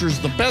Series features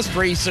the best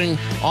racing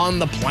on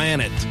the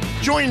planet.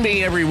 Join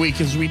me every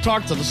week as we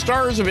talk to the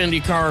stars of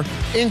IndyCar,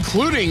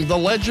 including the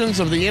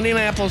legends of the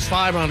Indianapolis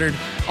 500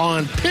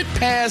 on Pit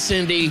Pass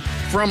Indy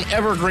from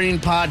Evergreen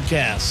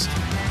Podcast.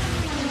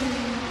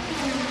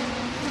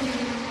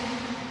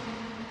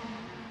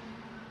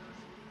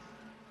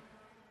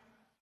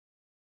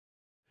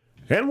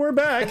 And we're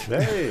back.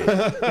 Hey.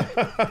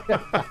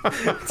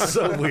 It's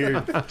so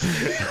weird.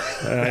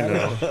 I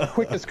know.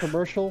 Quickest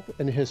commercial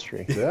in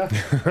history. Yeah.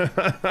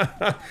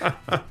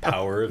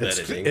 Power of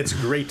editing. It's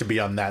great to be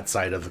on that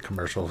side of the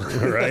commercial.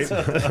 Right?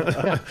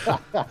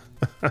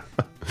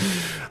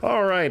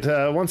 All right.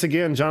 Once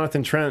again,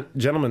 Jonathan, Trent,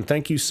 gentlemen,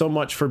 thank you so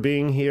much for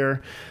being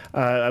here.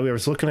 I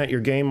was looking at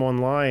your game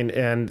online,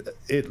 and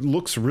it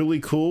looks really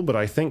cool, but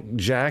I think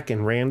Jack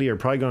and Randy are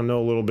probably going to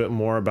know a little bit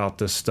more about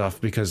this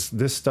stuff, because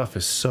this stuff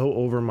is so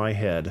over my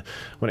head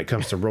when it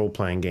comes to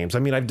role-playing games. I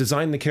mean, I've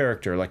designed the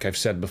character, like I've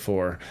said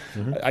before.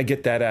 Mm-hmm. I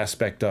get that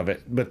aspect of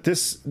it, but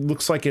this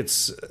looks like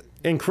it's...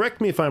 And correct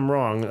me if I'm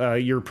wrong,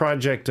 your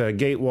project,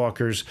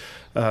 Gatewalkers,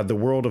 The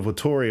World of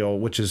Watorial,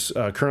 which is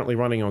currently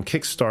running on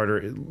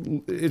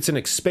Kickstarter, it's an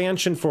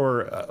expansion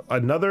for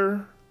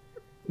another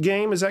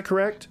game, is that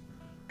correct?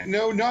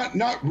 No,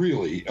 not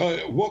really.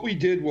 What we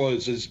did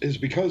is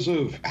because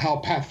of how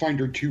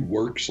Pathfinder 2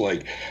 works,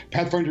 like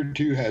Pathfinder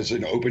 2 has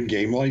an open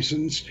game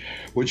license,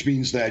 which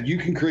means that you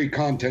can create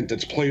content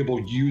that's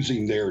playable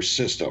using their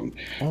system.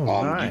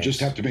 Nice. You just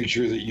have to make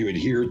sure that you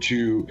adhere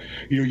to,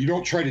 you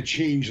don't try to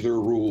change their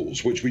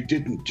rules, which we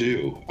didn't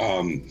do.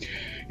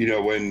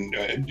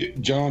 When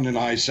John and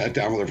I sat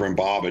down with our friend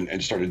Bob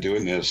and started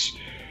doing this,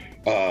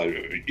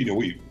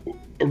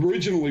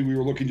 originally we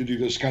were looking to do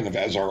this kind of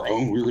as our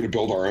own. We were going to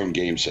build our own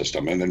game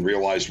system, and then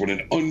realized what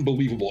an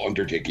unbelievable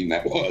undertaking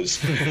that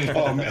was,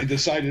 and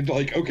decided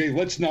okay,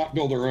 let's not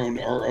build our own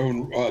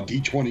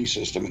D20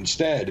 system.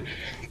 Instead,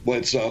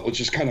 let's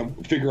just kind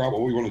of figure out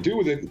what we want to do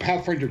with it. And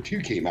Pathfinder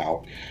 2 came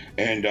out,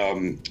 and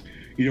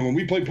when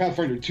we played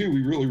Pathfinder 2,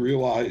 we really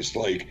realized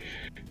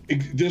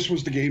this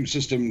was the game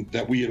system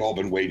that we had all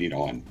been waiting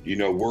on.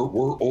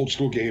 We're old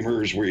school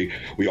gamers.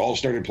 We all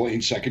started playing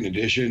second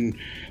edition.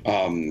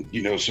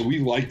 So we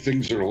like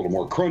things that are a little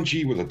more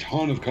crunchy with a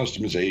ton of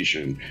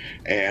customization.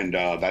 And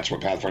that's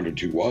what Pathfinder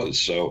 2 was.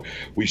 So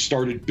we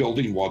started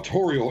building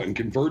Watorial and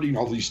converting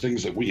all these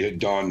things that we had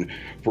done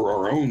for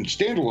our own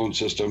standalone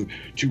system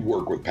to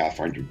work with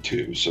Pathfinder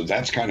 2. So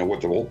that's kind of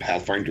what the whole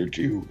Pathfinder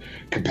 2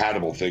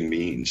 compatible thing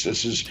means.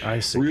 This is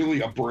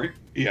really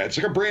it's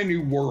like a brand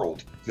new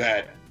world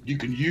that you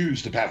can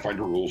use the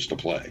Pathfinder rules to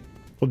play.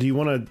 Well, do you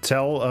want to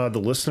tell the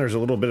listeners a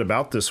little bit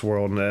about this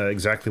world and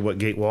exactly what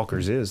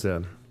Gatewalkers is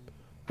then?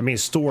 I mean,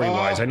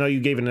 story-wise. I know you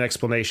gave an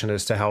explanation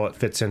as to how it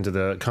fits into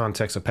the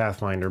context of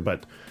Pathfinder,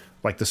 but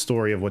like the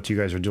story of what you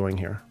guys are doing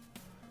here.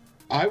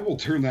 I will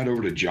turn that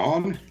over to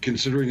John,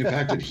 considering the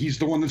fact that he's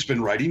the one that's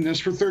been writing this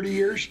for 30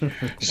 years.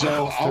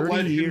 So wow, I'll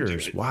let him do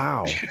it.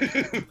 Wow.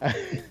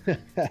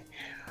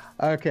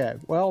 Okay,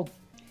 well,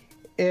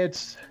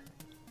 it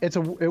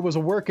was a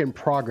work in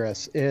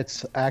progress.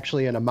 It's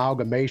actually an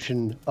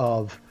amalgamation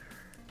of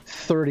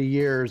 30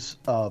 years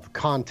of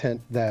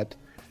content that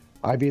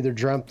I've either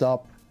dreamt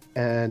up,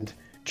 and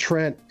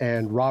Trent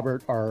and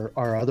Robert, our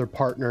other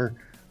partner,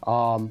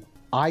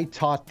 I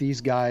taught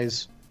these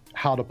guys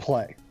how to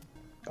play.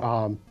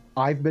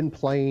 I've been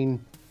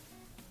playing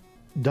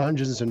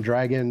Dungeons and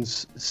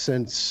Dragons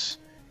since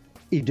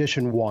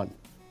Edition 1.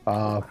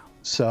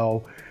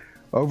 So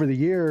over the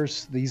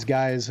years, these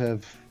guys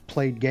have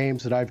played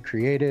games that I've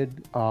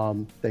created.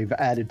 They've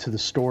added to the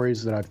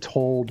stories that I've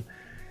told,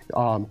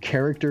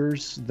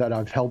 characters that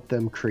I've helped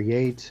them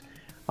create.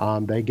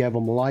 They give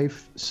them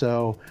life.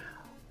 So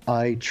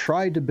I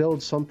tried to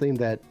build something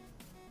that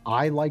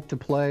I like to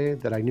play,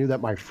 that I knew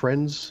that my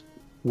friends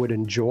would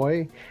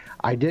enjoy.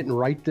 I didn't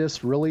write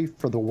this really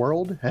for the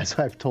world, as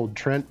I've told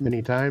Trent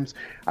many times.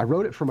 I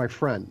wrote it for my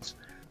friends,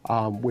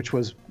 which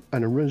was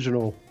an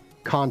original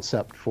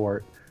concept for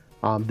it.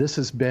 This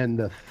has been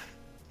the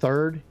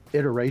third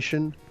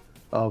iteration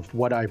of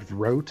what I've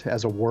wrote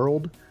as a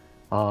world.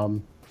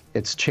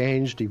 It's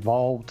changed,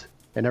 evolved,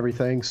 and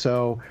everything.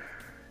 So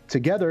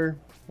together,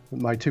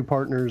 my two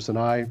partners and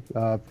I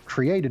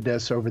created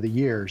this over the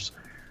years.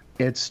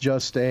 It's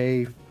just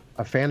a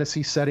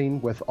fantasy setting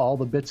with all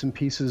the bits and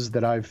pieces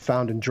that I've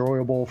found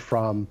enjoyable,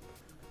 from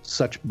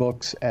such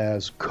books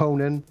as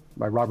Conan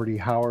by Robert E.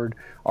 Howard,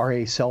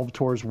 R.A.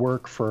 Salvatore's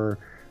work for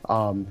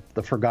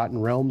the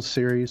Forgotten Realms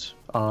series.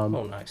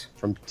 Nice.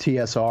 From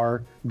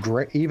TSR,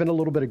 even a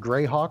little bit of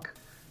Greyhawk,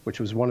 which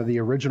was one of the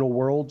original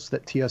worlds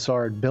that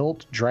TSR had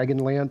built,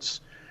 Dragonlance,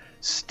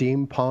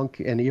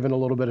 steampunk, and even a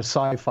little bit of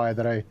sci-fi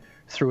that I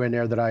threw in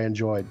there that I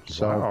enjoyed.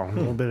 So wow, a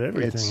little bit of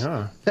everything,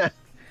 huh?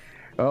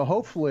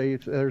 Hopefully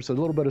there's a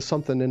little bit of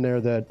something in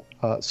there that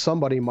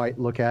somebody might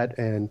look at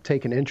and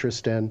take an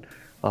interest in.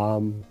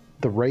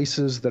 The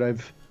races that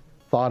I've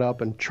thought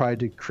up and tried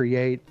to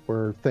create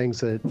were things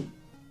that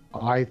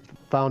I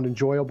found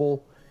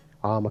enjoyable.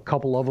 A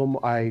couple of them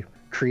I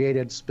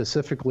created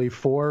specifically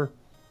for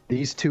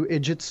these two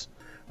idiots,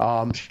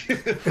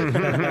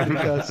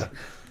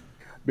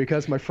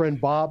 because my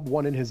friend Bob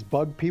wanted his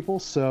bug people,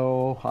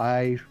 so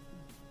I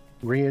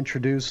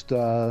reintroduced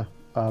a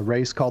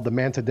race called the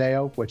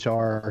Mantideo, which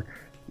are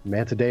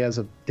Mantidea's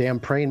a damn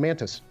praying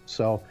mantis.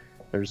 So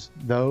there's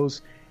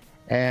those.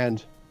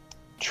 And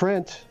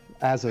Trent,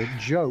 as a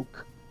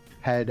joke,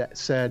 had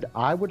said,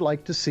 I would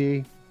like to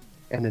see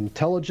an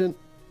intelligent,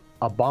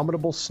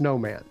 abominable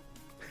snowman.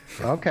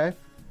 Okay.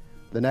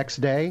 The next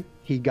day,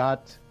 he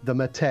got the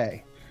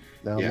Mate.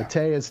 Now, Mate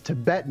is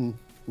Tibetan,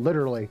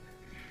 literally,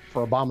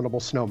 for abominable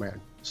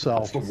snowman. So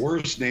that's the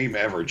worst name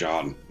ever,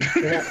 John.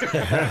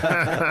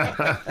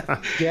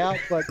 Yeah,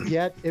 but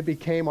yet it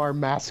became our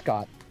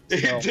mascot. So.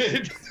 It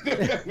did.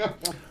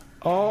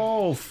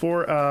 Oh,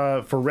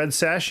 for Red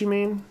Sash, you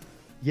mean?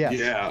 Yes.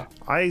 Yeah.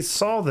 I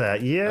saw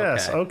that.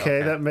 Yes.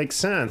 Okay. That makes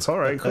sense. All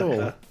right,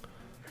 cool.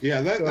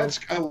 Yeah, that's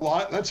a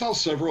lot. That's how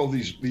several of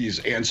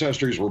these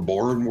ancestries were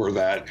born. Were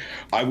that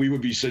we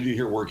would be sitting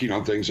here working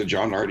on things that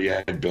John already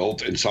had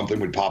built, and something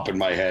would pop in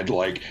my head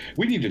like,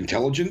 "We need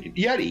intelligent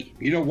Yeti.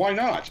 Why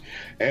not?"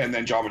 And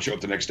then John would show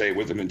up the next day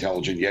with an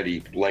intelligent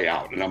Yeti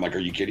layout, and I'm like, "Are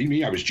you kidding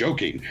me? I was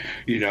joking."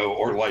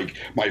 Or like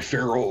my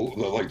feral,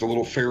 the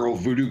little feral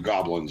voodoo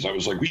goblins. I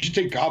was like, "We should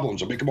take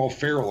goblins and make them all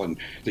feral, and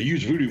they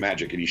use voodoo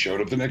magic." And he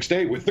showed up the next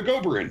day with the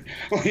Goberin.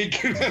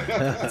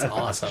 That's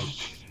awesome.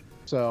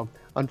 So,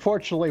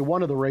 unfortunately,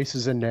 one of the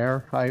races in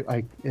there,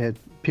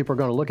 people are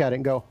going to look at it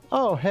and go,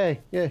 "Oh, hey,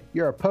 yeah,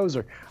 you're a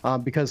poser,"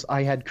 because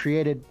I had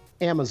created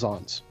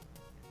Amazons.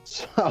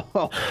 So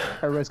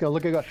everybody's going to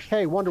look and go,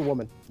 "Hey, Wonder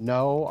Woman."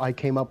 No, I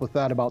came up with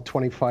that about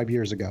 25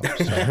 years ago.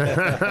 So,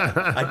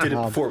 I did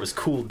it before it was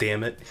cool.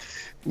 Damn it.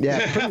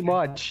 Yeah, pretty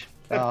much.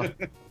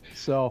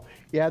 So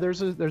yeah,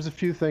 there's a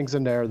few things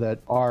in there that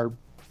are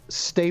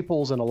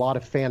staples in a lot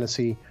of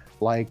fantasy.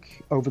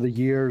 Like over the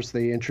years,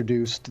 they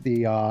introduced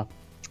the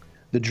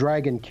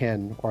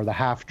Dragonkin or the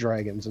half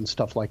dragons and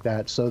stuff like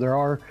that. So there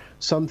are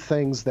some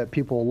things that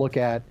people look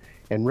at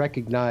and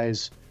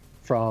recognize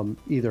from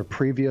either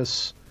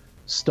previous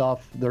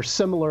stuff. They're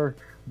similar,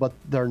 but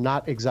they're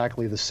not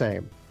exactly the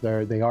same.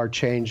 They are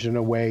changed in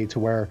a way to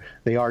where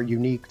they are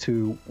unique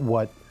to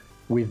what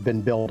we've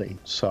been building.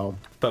 So,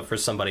 but for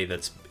somebody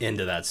that's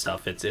into that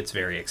stuff, it's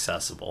very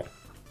accessible.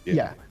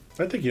 Yeah.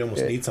 I think you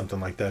almost need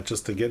something like that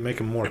just to make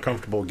them more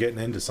comfortable getting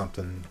into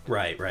something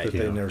right that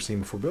they've never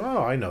seen before. But,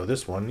 I know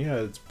this one. Yeah,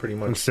 it's pretty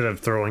much... Instead of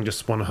throwing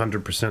just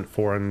 100%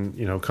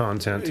 foreign,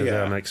 content to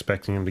them,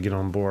 expecting them to get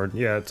on board.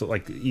 Yeah, it's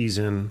like the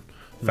ease-in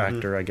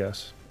factor, I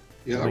guess.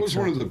 Yeah, that was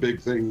one of the big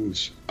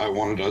things I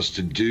wanted us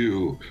to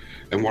do,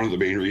 and one of the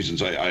main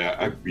reasons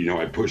I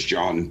pushed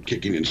John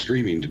kicking and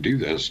screaming to do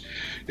this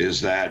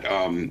is that...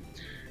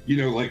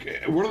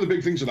 like one of the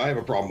big things that I have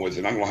a problem with,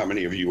 and I don't know how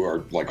many of you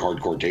are like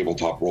hardcore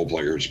tabletop role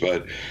players,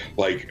 but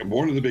like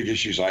one of the big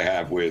issues I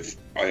have with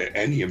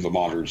any of the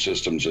modern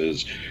systems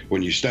is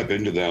when you step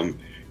into them,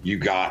 you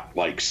got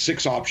like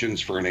 6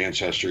 options for an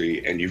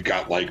ancestry, and you've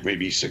got like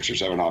maybe 6 or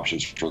 7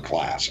 options for a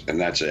class, and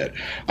that's it.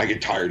 I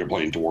get tired of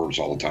playing dwarves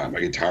all the time. I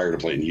get tired of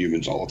playing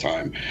humans all the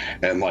time.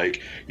 And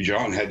like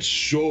John had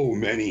so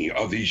many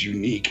of these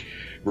unique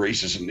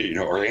races and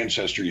or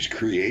ancestries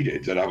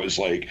created that I was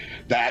like,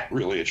 that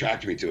really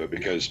attracted me to it,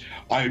 because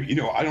I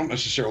don't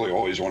necessarily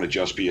always want to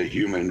just be a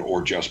human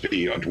or just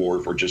be a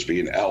dwarf or just be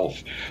an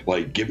elf.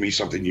 Like, give me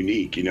something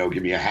unique,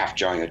 give me a half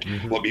giant.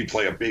 Let me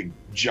play a big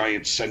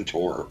giant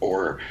centaur,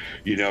 or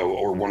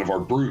or one of our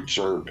brutes,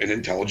 or an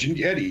intelligent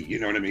yeti, you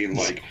know what I mean?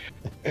 Like,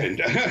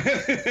 and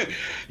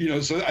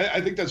so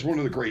I think that's one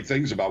of the great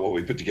things about what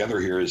we put together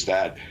here, is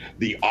that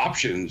the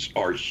options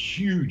are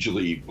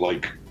hugely,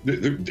 like,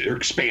 they're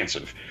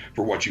expansive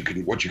for what you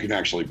can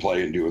actually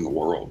play and do in the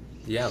world.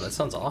 Yeah, that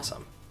sounds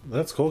awesome.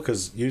 That's cool,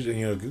 because usually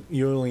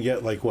you only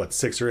get like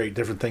 6 or 8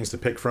 different things to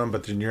pick from,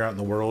 but then you're out in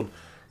the world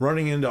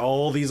running into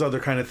all these other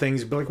kind of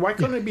things. Be like, why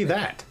couldn't it be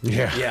that?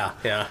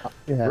 Yeah.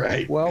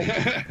 Right. Well,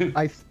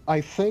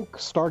 I think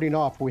starting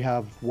off we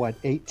have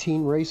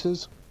 18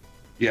 races.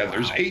 Yeah,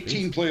 there's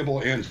 18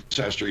 playable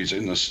ancestries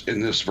in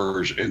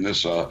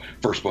this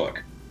first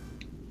book.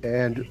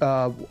 And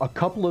a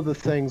couple of the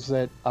things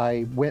that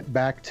I went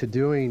back to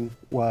doing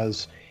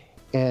was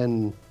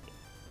in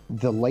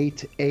the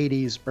late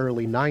 80s,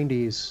 early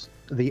 90s,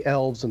 the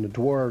elves and the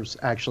dwarves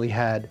actually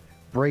had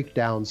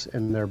breakdowns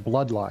in their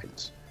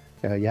bloodlines.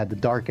 You had the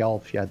dark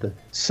elf, you had the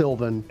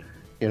sylvan,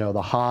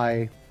 the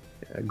high,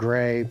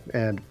 gray,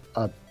 and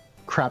a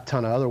crap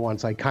ton of other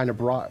ones. I kind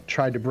of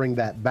tried to bring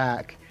that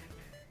back,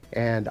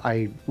 and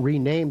I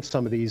renamed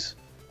some of these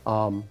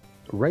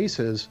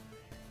races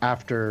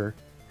after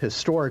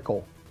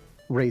historical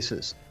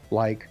races,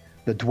 like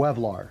the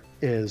Dwevlar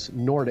is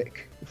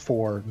Nordic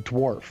for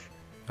dwarf,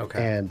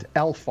 and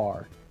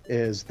Elfar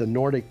is the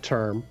Nordic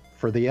term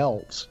for the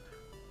elves.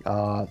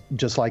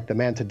 Just like the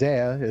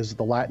Mantidea is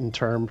the Latin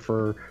term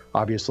for,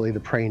 obviously, the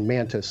praying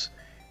mantis.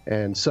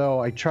 And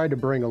so I tried to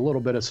bring a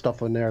little bit of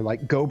stuff in there,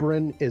 like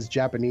Gobrin is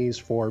Japanese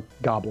for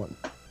goblin.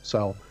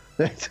 So...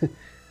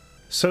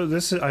 So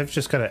I've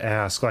just got to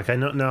ask, I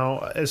know now,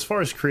 as far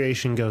as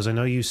creation goes, I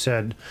know you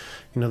said,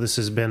 this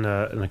has been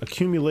an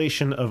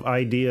accumulation of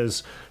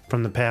ideas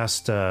from the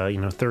past,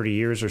 30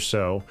 years or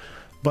so.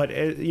 But,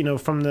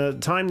 from the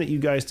time that you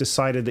guys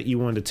decided that you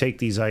wanted to take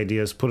these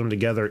ideas, put them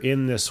together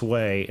in this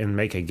way and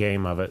make a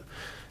game of it,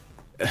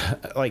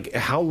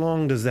 how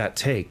long does that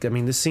take? I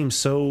mean, this seems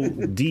so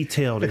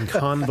detailed and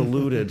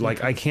convoluted.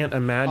 I can't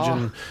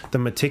imagine the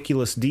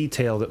meticulous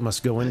detail that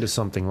must go into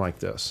something like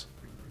this.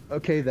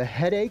 Okay, the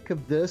headache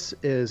of this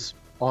is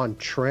on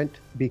Trent,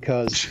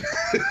 because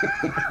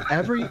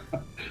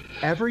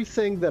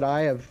everything that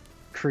I have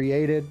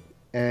created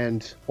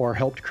or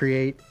helped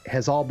create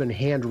has all been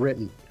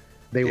handwritten.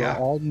 They were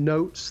all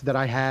notes that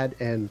I had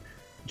and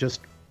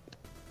just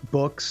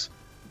books,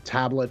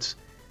 tablets.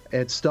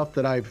 It's stuff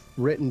that I've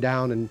written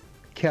down and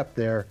kept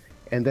there,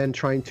 and then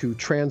trying to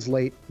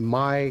translate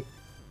my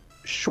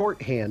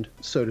shorthand,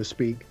 so to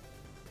speak,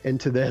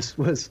 into this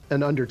was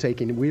an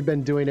undertaking. We've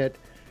been doing it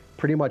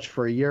pretty much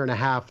for a year and a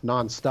half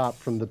nonstop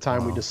from the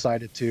time we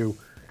decided to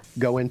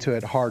go into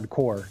it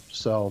hardcore.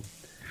 So,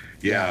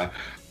 yeah.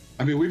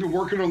 I mean, we've been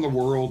working on the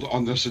world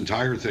on this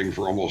entire thing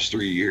for almost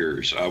 3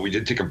 years. We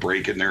did take a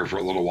break in there for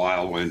a little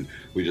while when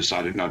we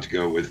decided not to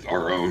go with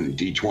our own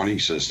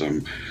D20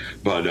 system.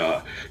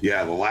 But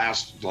the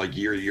last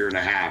year and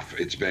a half,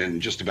 it's been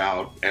just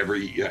about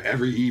every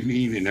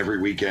evening and every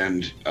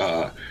weekend.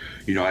 I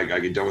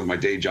get done with my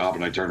day job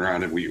and I turn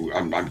around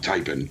and I'm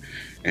typing.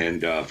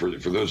 And for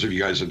those of you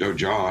guys that know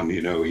John,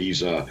 he's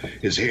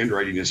his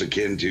handwriting is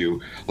akin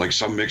to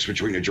some mix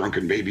between a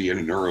drunken baby and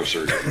a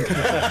neurosurgeon.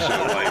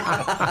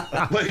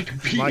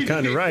 So my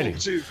kind of writing.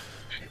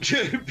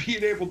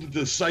 Being able to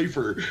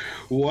decipher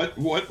what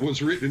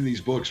was written in these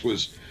books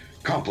was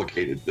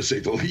complicated, to say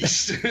the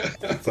least.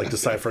 It's like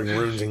deciphering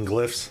runes and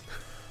glyphs.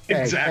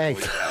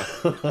 Exactly.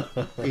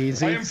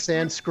 Easy.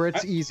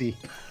 Sanskrit's easy.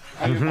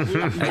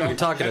 You're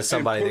talking to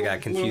somebody that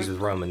got confused with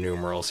Roman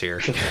numerals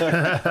here.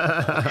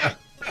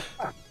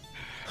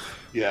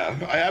 Yeah,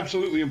 I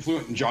absolutely am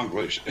fluent in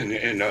Jonglish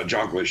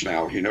Jonglish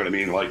now. You know what I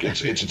mean?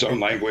 It's its own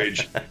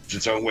language, it's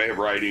its own way of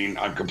writing.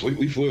 I'm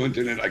completely fluent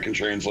in it. I can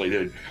translate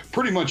it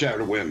pretty much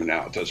out of whim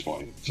now at this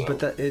point. So.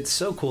 But it's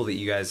so cool that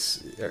you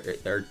guys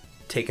are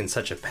taking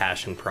such a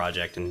passion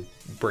project and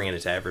bringing it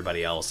to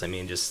everybody else. I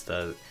mean, it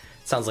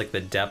sounds like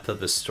the depth of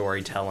the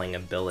storytelling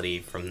ability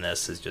from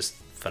this is just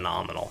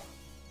phenomenal.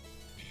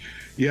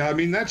 Yeah, I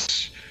mean,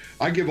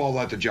 I give all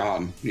that to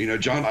John.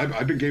 John,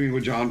 I've been gaming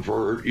with John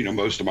for,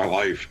 most of my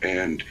life,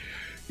 and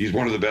he's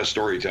one of the best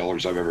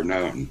storytellers I've ever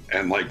known.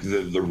 And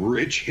the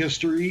rich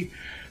history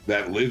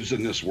that lives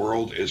in this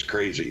world is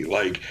crazy.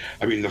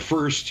 The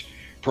first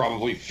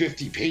probably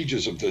 50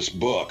 pages of this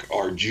book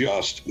are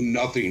just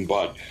nothing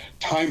but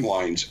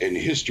timelines and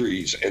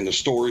histories and the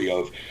story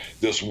of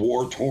this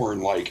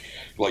war-torn,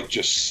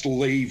 just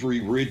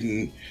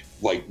slavery-ridden,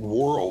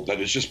 world that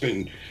has just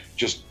been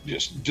just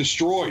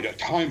destroyed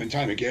time and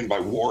time again by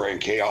war and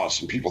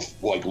chaos and people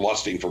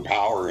lusting for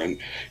power. And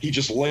he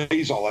just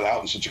lays all that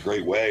out in such a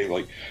great way.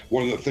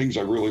 One of the things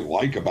I really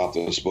like about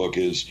this book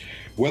is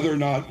whether or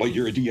not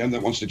you're a DM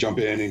that wants to jump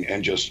in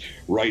and just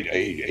write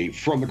a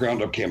from the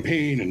ground up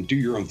campaign and do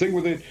your own thing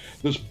with it,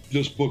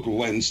 this book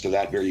lends to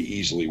that very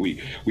easily.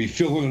 We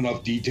fill in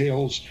enough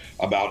details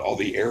about all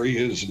the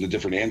areas and the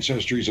different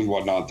ancestries and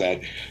whatnot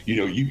that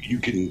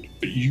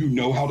you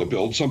know how to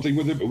build something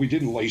with it, but we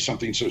didn't lay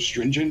something so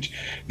stringent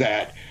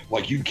that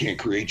you can't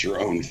create your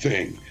own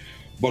thing.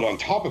 But on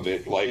top of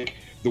it,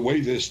 the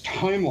way this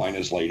timeline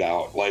is laid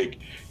out,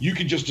 you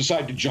could just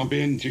decide to jump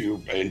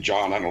into, and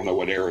John, I don't know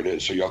what era it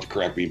is, so you have to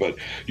correct me, but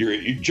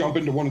you jump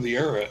into one of the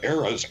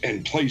eras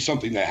and play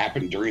something that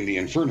happened during the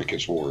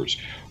Infernicus Wars,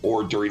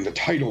 or during the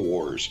Tidal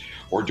Wars,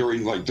 or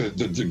during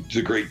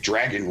the Great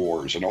Dragon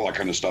Wars and all that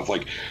kind of stuff.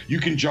 You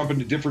can jump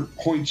into different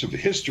points of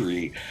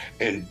history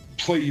and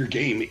play your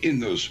game in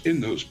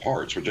those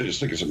parts, which I just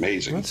think is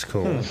amazing. That's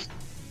cool.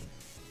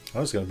 That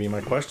was going to be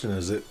my question.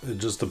 Is it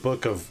just a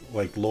book of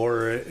like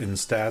lore and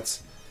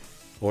stats,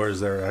 or is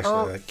there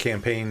actually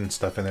campaign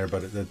stuff in there?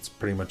 But that's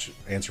pretty much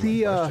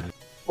answering my question.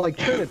 Like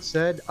Trent had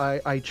said,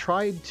 I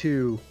tried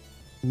to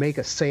make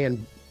a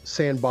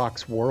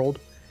sandbox world.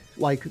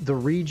 Like the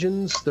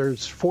regions,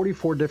 there's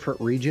 44 different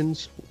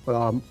regions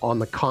on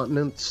the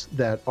continents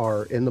that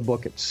are in the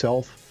book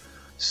itself.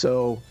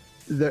 So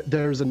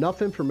there's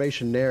enough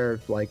information there,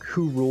 like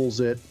who rules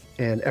it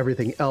and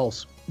everything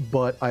else.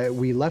 But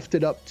we left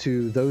it up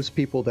to those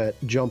people that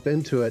jump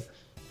into it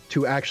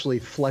to actually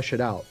flesh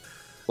it out.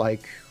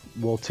 Like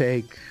we'll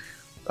take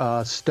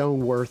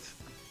Stoneworth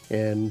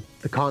in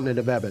the continent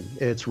of Eben.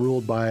 It's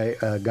ruled by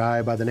a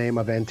guy by the name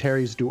of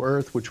Antares Du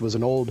Earth, which was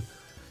an old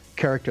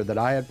character that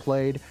I had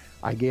played.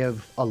 I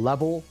give a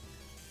level,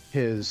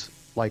 his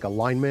like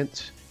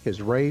alignment,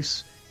 his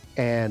race,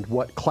 and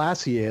what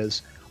class he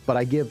is, but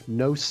I give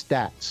no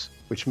stats,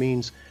 which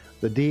means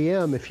the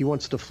DM, if he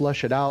wants to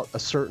flesh it out a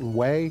certain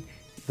way,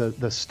 the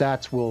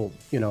stats will,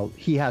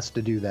 he has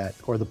to do that,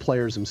 or the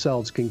players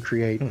themselves can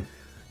create,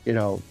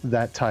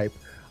 that type.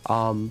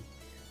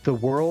 The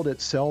world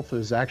itself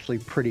is actually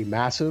pretty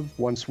massive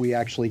once we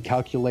actually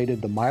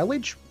calculated the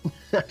mileage.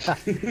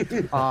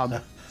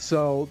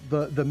 So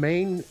the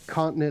main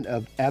continent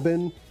of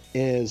Eben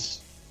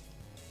is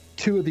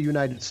 2 of the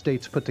United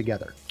States put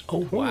together.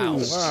 Oh, wow.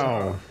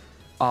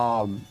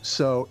 Wow.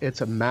 So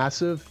it's a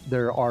massive,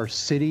 there are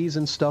cities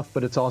and stuff,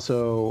 but it's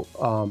also,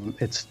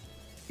 it's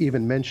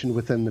even mentioned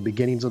within the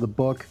beginnings of the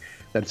book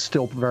that it's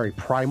still very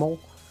primal.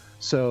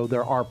 So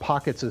there are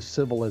pockets of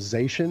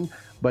civilization,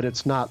 but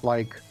it's not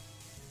like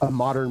a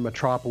modern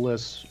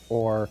metropolis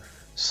or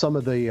some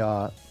of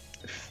the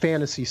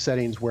fantasy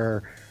settings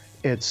where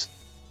it's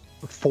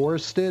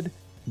forested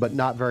but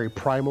not very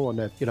primal, and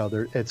that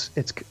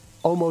it's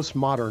almost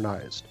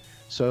modernized.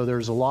 So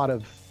there's a lot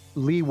of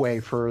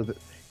leeway for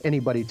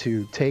anybody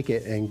to take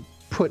it and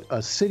put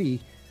a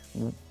city,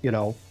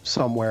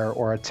 somewhere,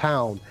 or a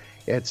town.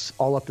 It's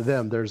all up to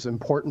them. There's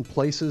important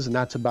places, and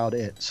that's about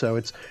it. So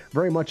it's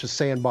very much a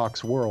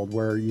sandbox world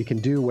where you can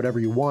do whatever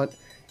you want,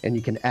 and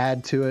you can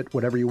add to it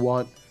whatever you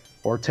want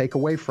or take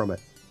away from it.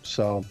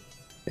 So,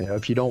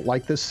 if you don't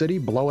like this city,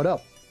 blow it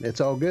up.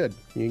 It's all good.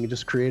 You can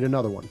just create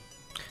another one.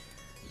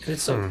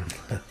 It's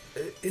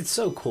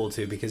so cool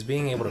too, because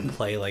being able to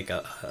play like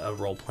a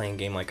role-playing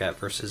game like that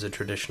versus a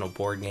traditional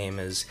board game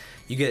is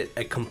you get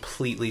a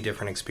completely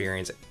different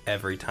experience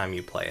every time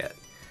you play it.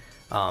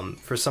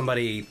 For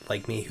somebody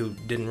like me who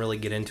didn't really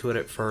get into it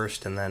at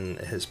first and then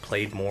has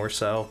played more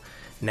so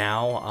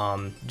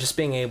now, just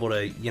being able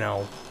to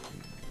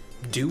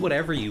do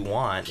whatever you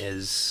want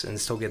and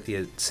still get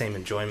the same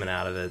enjoyment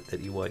out of it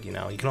that you would. You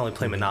can only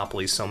play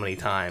Monopoly so many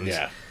times.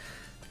 Yeah.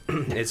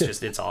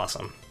 It's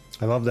awesome.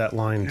 I love that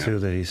line too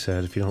that he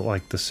said, if you don't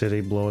like the city,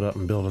 blow it up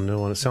and build a new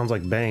one. It sounds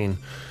like Bane,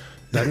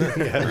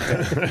 doesn't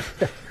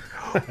it?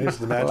 I used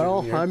to imagine.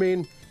 Well, I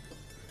mean,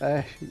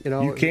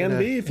 you can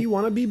be if you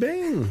want to be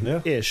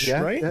Bane-ish,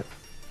 right?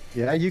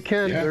 Yeah, you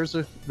can. Yeah.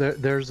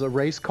 There's a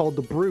race called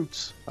the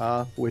Brutes,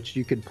 which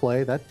you could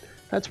play.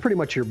 That's pretty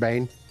much your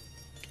Bane.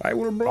 I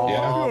will blow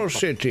up your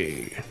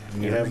city.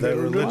 You have that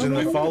religion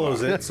that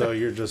follows it, so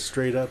you're just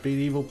straight up an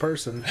evil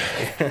person.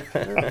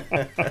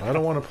 I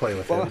don't want to play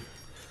with him.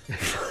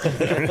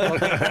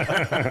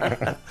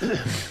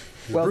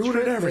 Well,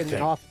 ruined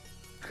everything.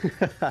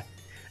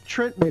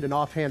 Trent made an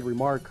offhand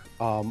remark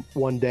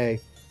one day,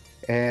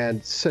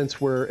 and since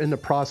we're in the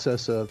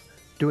process of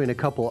doing a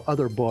couple of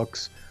other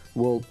books,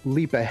 we'll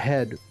leap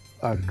ahead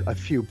a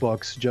few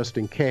books just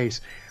in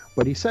case.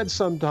 But he said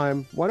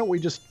sometime, why don't we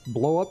just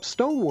blow up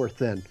Stoneworth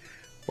then?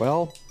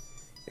 Well,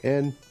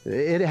 and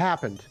it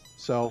happened.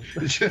 So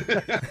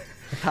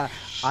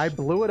I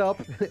blew it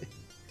up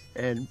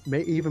and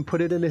may even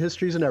put it into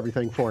histories and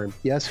everything for him.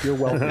 Yes, you're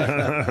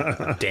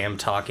welcome. Damn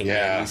talking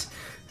babies.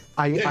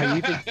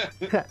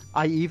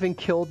 I even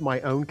killed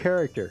my own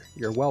character.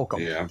 You're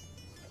welcome. Yeah.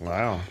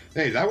 Wow.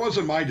 Hey, that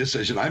wasn't my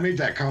decision. I made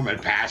that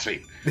comment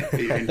passing,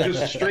 and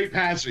just straight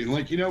passing.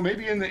 Like,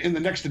 maybe in the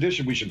next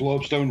edition we should blow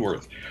up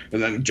Stoneworth. And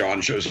then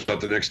John shows up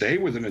the next day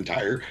with an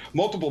entire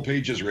multiple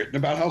pages written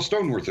about how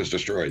Stoneworth is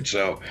destroyed.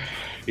 So,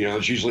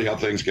 it's usually how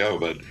things go.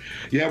 But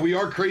yeah, we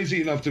are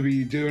crazy enough to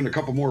be doing a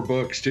couple more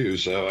books too.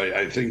 So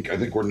I think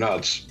we're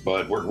nuts,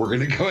 but we're going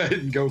to go ahead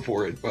and go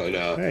for it. But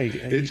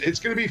it's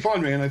going to be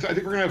fun, man. I think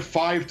we're going to have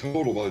 5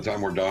 total by the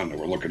time we're done that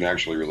we're looking to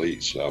actually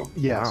release. So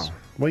yes. Wow.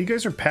 Well, you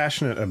guys are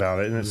passionate about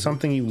it, and it's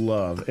something you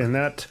love, and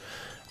that,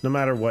 no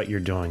matter what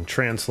you're doing,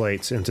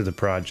 translates into the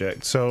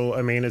project. So,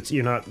 I mean,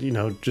 you're not,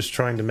 just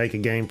trying to make a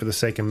game for the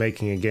sake of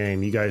making a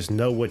game. You guys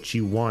know what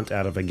you want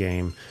out of a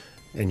game,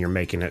 and you're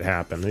making it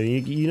happen. And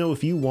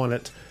if you want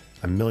it,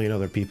 a million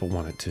other people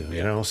want it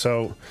too.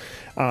 So,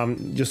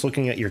 just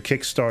looking at your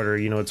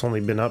Kickstarter, it's only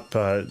been up.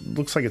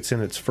 Looks like it's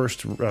in its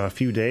first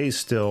few days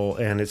still,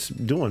 and it's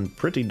doing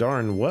pretty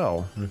darn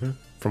well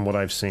from what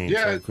I've seen.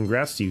 Yeah. So,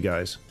 congrats to you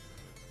guys.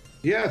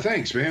 Yeah,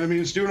 thanks, man. I mean,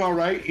 it's doing all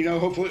right. You know,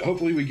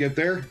 hopefully we get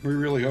there. We're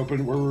really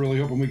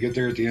hoping we get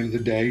there at the end of the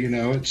day. You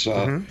know, it's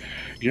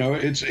you know,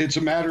 it's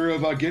a matter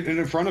of getting it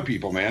in front of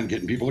people, man,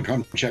 getting people to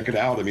come check it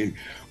out. I mean,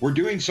 we're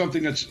doing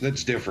something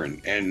that's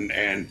different,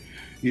 and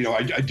you know,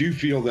 I do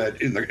feel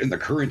that in the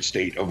current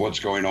state of what's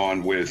going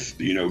on with,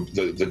 you know,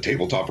 the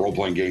tabletop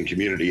role-playing game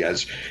community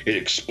as it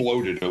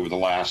exploded over the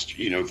last,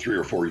 you know, 3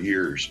 or 4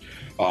 years,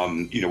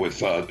 you know,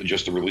 with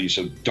just the release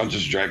of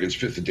Dungeons & Dragons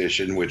 5th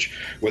edition, which,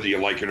 whether you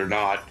like it or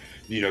not,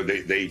 you know,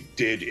 they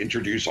did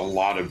introduce a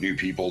lot of new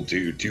people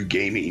to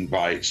gaming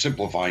by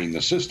simplifying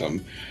the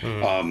system.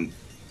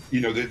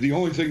 You know, the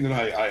only thing that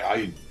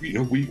I you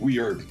know, we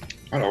are,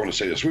 I don't want to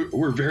say this,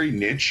 we're very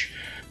niche,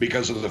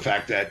 because of the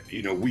fact that,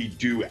 you know, we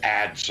do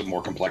add some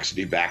more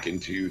complexity back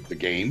into the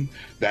game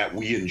that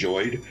we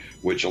enjoyed,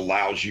 which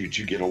allows you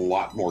to get a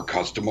lot more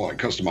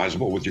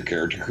customizable with your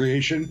character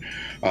creation.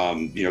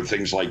 You know,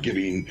 things like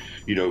giving,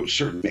 you know,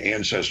 certain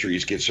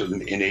ancestries get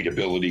certain innate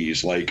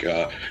abilities, like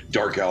the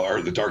Dark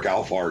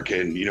Alfar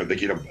can, you know, they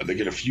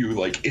get a few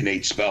like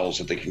innate spells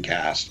that they can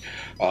cast.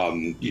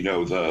 You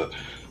know,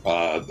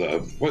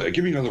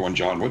 give me another one,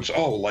 John.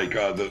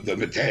 The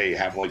Mate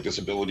have like this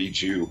ability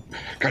to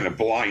kind of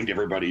blind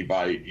everybody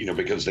by, you know,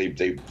 because they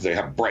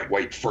have bright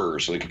white fur,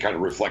 so they can kind of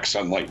reflect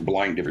sunlight and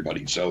blind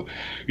everybody. So,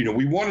 you know,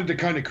 we wanted to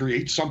kind of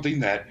create something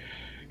that,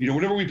 you know,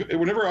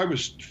 whenever I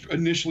was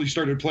initially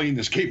started playing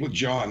this game with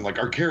John, like,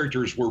 our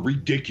characters were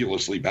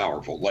ridiculously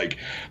powerful. Like,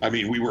 I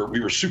mean, we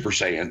were Super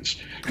Saiyans,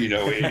 you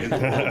know, in the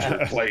worlds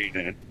we're playing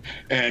in.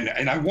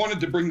 And I wanted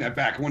to bring that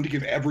back. I wanted to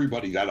give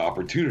everybody that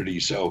opportunity.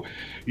 So,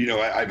 you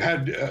know, I've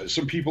had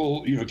some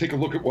people, you know, take a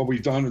look at what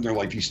we've done, and they're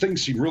like, these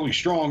things seem really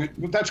strong.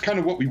 But that's kind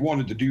of what we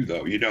wanted to do,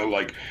 though. You know,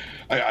 like,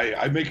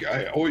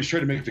 I always try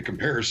to make the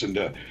comparison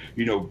to,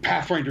 you know,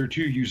 Pathfinder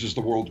 2 uses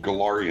the world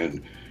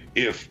Golarion.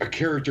 If a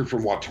character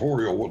from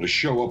Watorial were to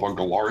show up on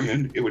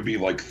Golarion, it would be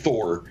like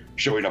Thor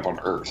showing up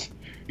on Earth.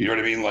 You know what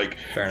I mean? Like,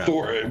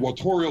 Thor,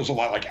 Watorial's a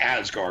lot like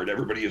Asgard.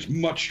 Everybody is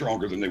much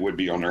stronger than they would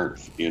be on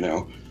Earth, you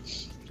know?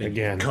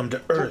 Again, come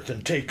to Earth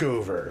and take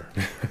over.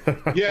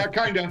 Yeah,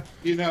 kind of.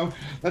 You know,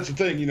 that's the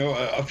thing. You know,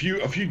 a few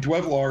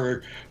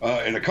Dwevalar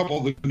and a couple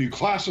of the new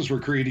classes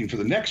we're creating for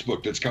the next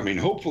book that's coming,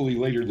 hopefully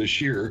later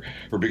this year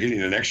or beginning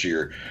of next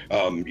year.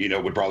 You know,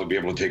 would probably be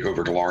able to take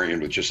over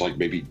Golarion with just like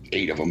maybe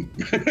 8 of them.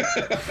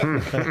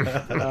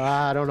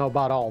 I don't know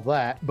about all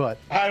that, but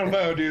I don't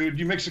know, dude.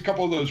 You mix a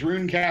couple of those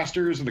rune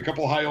casters and a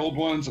couple of high old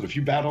ones and a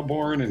few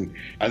Battleborn, and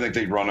I think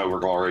they'd run over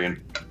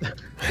Golarion.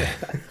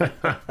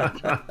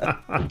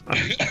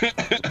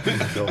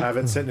 You'll have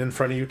it sitting in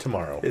front of you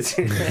tomorrow.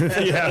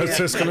 Yeah, I was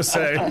just going to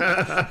say.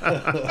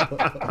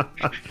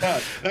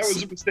 That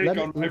was a mistake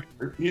on my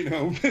part, you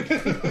know.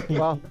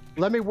 Well,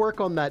 let me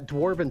work on that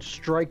Dwarven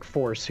Strike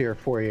Force here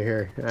for you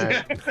here.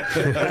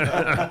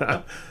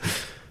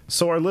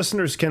 So our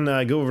listeners can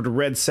go over to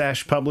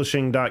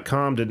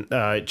redsashpublishing.com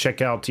to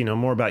check out, you know,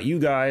 more about you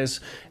guys,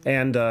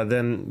 and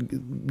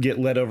then get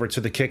led over to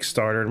the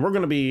Kickstarter. And we're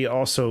going to be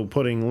also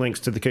putting links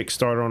to the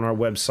Kickstarter on our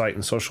website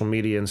and social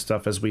media and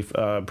stuff as we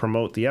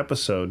promote the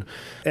episode.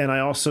 And I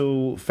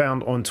also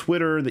found on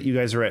Twitter that you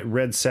guys are at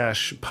Red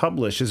Sash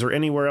Publish. Is there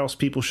anywhere else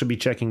people should be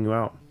checking you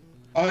out?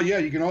 Yeah,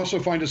 you can also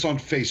find us on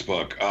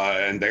Facebook,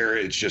 and there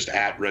it's just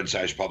at Red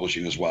Sash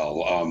Publishing as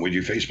well. We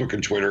do Facebook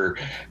and Twitter,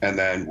 and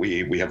then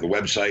we have the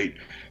website.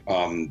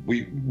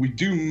 We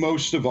do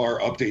most of our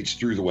updates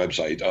through the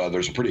website.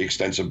 There's a pretty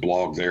extensive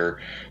blog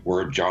there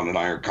where John and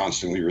I are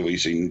constantly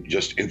releasing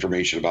just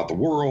information about the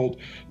world,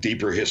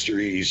 deeper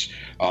histories,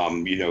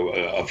 you know,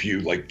 a few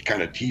like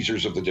kind of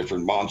teasers of the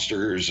different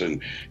monsters and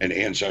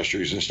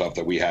ancestries and stuff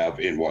that we have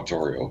in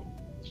Watorial.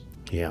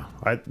 Yeah,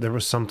 there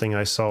was something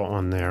I saw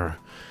on there.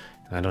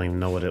 I don't even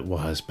know what it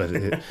was, but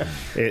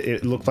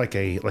it looked like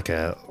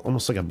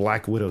almost like a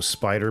Black Widow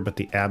spider, but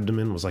the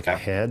abdomen was like a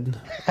head.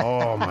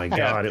 Oh my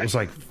God, it was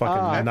like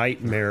fucking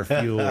nightmare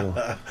fuel.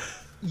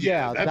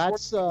 Yeah,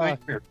 that's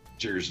nightmare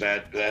features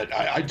that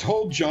I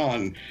told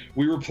John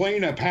we were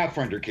playing a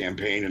Pathfinder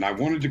campaign, and I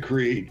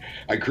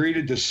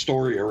created this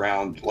story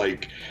around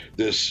like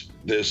this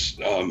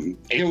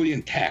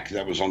alien tech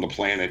that was on the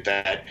planet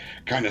that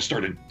kind of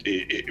started,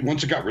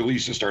 once it got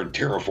released, it started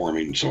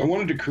terraforming. So I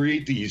wanted to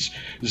create these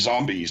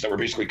zombies that were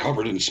basically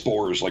covered in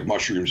spores like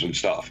mushrooms and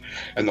stuff.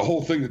 And the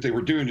whole thing that they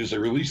were doing is they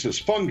released this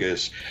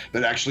fungus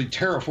that actually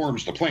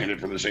terraforms the planet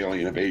for this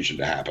alien invasion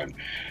to happen.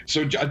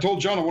 So I told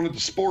John I wanted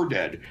the Spore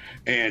Dead,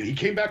 and he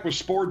came back with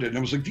Spore Dead, and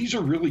I was like, these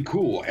are really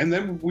cool. And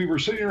then we were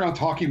sitting around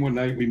talking one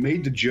night, we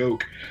made the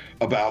joke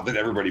about that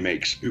everybody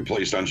makes who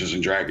plays Dungeons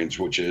and Dragons,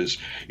 which is,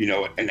 you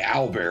know, an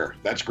owl bear.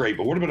 That's great,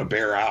 but what about a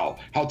bear owl?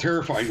 How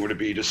terrifying would it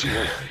be to see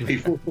like a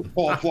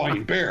 4-foot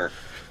flying bear?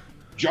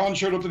 John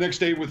showed up the next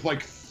day with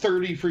like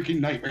 30 freaking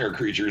nightmare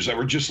creatures that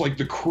were just like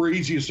the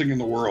craziest thing in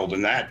the world.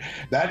 And that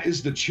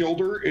is the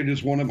Childer. It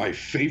is one of my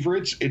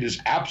favorites. It is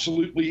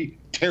absolutely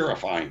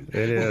terrifying.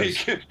 It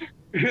is.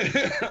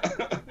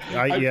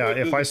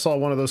 If I saw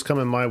one of those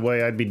coming my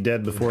way, I'd be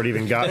dead before it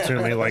even got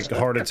to me, like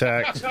heart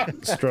attack,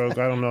 stroke,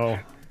 I don't know.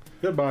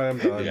 Goodbye, I'm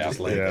done. Just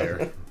lay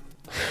there.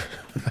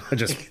 I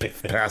just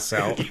pass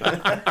out.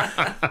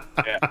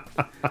 Yeah,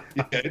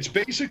 it's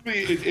basically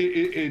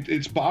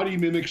its body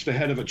mimics the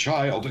head of a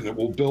child, and it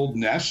will build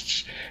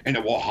nests, and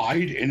it will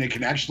hide, and it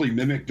can actually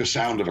mimic the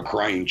sound of a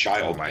crying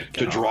child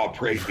to draw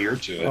prey near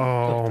to it.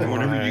 Oh, and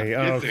whenever my, you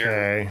get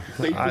there,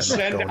 they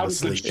descend out of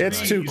the trees.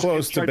 It's too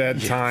close to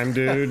bedtime,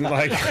 dude.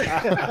 Like, my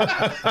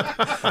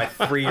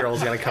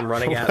 3-year-old's gonna come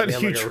running at me.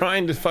 What are you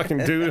trying to fucking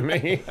do to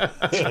me?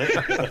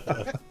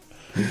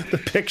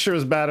 The picture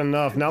is bad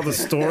enough. Now the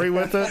story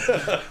with it?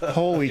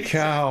 Holy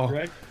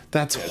cow.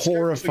 That's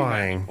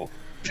horrifying.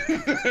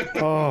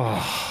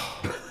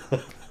 Oh.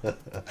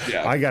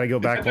 Yeah. I got to go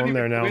back on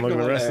there now and look at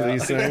the rest of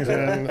these things.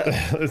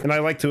 And I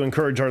like to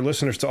encourage our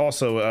listeners to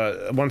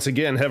also, once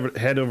again,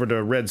 head over to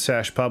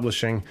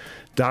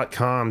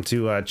redsashpublishing.com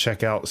to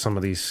check out some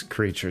of these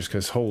creatures,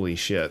 because holy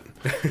shit.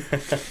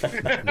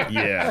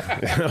 Yeah.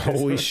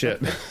 Holy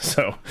shit.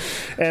 So,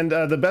 and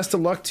the best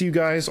of luck to you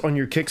guys on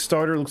your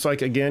Kickstarter. Looks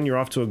like, again, you're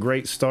off to a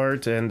great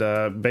start.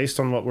 And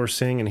based on what we're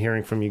seeing and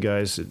hearing from you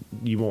guys,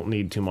 you won't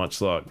need too much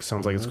luck.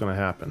 Sounds like it's going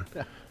to happen.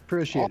 Yeah,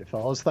 appreciate it,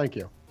 fellas. Thank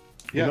you.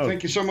 Yeah,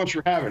 thank you so much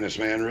for having us,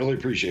 man. Really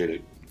appreciate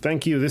it.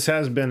 Thank you. This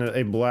has been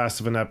a blast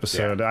of an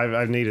episode. Yeah.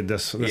 I've needed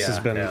this. This has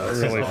been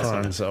really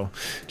fun. So,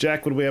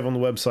 Jack, what do we have on the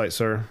website,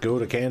 sir? Go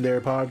to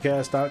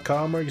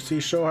cannedairpodcast.com where you can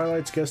see show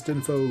highlights, guest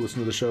info,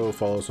 listen to the show,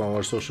 follow us on all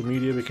our social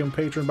media, become a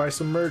patron, buy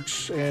some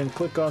merch, and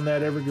click on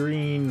that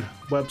Evergreen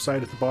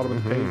website at the bottom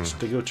of the page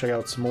to go check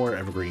out some more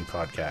Evergreen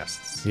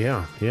podcasts.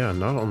 Yeah.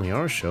 Not only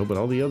our show, but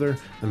all the other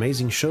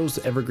amazing shows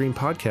the Evergreen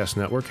Podcast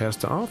Network has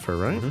to offer,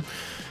 right?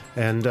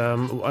 And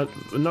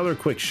another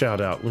quick shout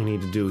out we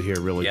need to do here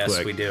really quick.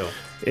 Yes, we do.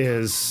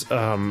 Is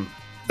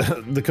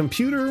the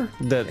computer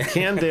that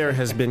Canned Air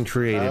has been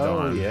created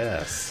on. Oh,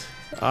 yes.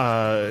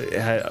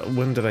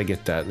 When did I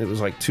get that? It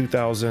was like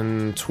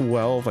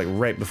 2012, like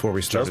right before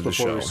we started the show.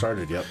 Just before we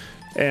started, yep.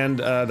 And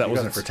that was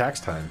got it for tax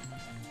time.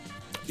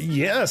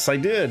 Yes, I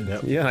did.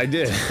 Yep. Yeah, I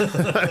did.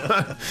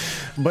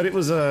 But it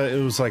was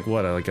like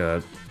what, like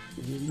a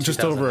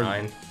just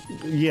over.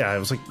 Yeah, it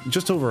was like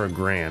just over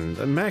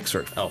 $1,000. Macs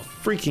are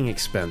freaking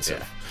expensive.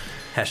 Yeah.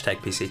 Hashtag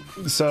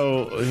PC.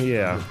 So,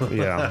 yeah,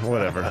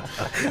 whatever.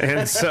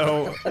 And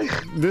so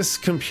this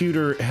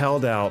computer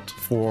held out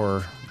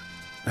for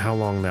how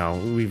long now?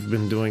 We've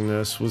been doing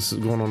this. Was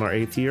going on our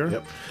 8th year?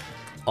 Yep.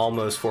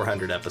 Almost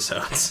 400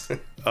 episodes.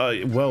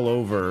 Well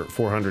over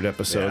 400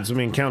 episodes. Yeah. I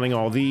mean, counting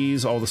all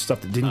these, all the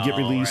stuff that didn't get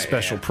released,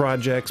 special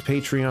projects,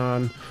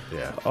 Patreon.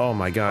 Yeah. Oh,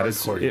 my God.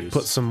 It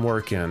put some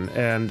work in.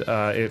 And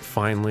it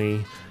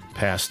finally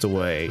passed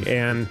away,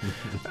 and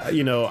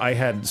I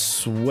had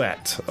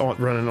sweat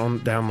running on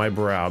down my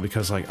brow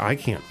because I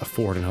can't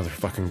afford another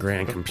fucking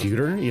grand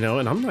computer,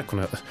 and I'm not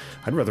gonna.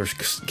 I'd rather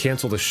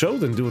cancel the show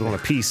than do it on a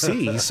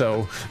PC.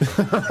 So,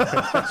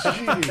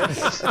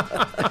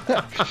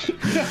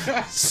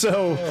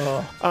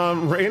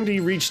 Randy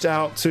reached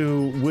out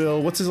to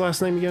Will. What's his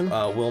last name again?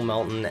 Will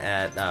Melton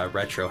at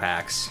Retro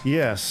Hacks.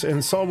 Yes,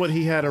 and saw what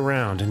he had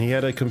around, and he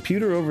had a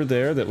computer over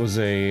there that was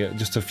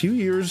just a few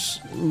years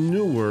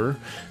newer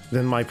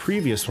than my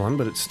previous one,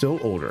 but it's still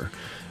older,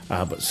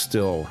 but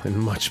still in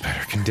much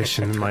better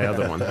condition than my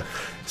other one.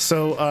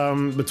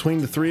 So between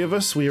the three of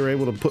us, we were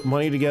able to put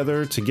money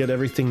together to get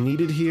everything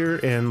needed here,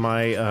 and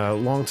my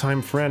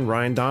longtime friend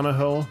Ryan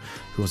Donahoe,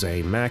 who was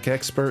a Mac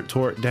expert,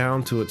 tore it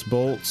down to its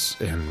bolts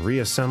and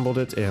reassembled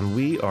it, and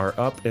we are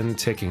up and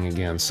ticking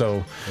again.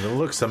 So and it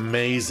looks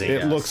amazing.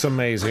 It looks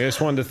amazing. I just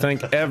wanted to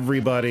thank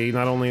everybody,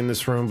 not only in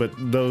this room, but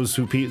those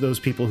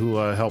people who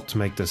helped to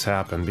make this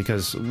happen,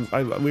 because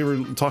we were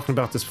talking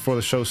about this before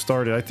the show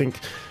started. I think,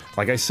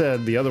 like I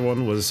said, the other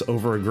one was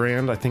over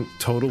 $1,000. I think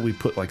total we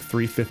put like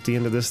 $350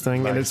 into this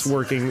thing, and it's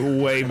working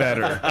way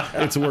better.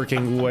 It's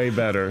working way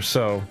better.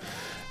 So,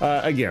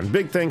 again,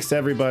 big thanks to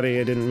everybody.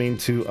 I didn't mean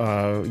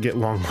to get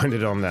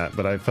long-winded on that,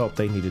 but I felt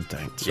they needed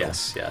thanks. So.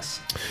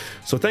 Yes.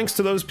 So thanks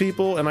to those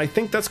people, and I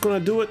think that's going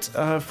to do it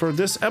for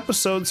this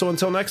episode. So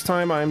until next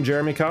time, I'm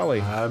Jeremy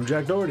Colley. I'm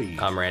Jack Doherty.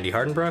 I'm Randy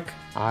Hardenbrook.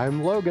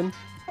 I'm Logan.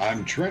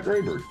 I'm Trent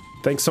Rayburn.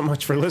 Thanks so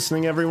much for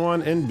listening,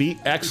 everyone, and be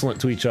excellent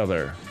to each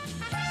other.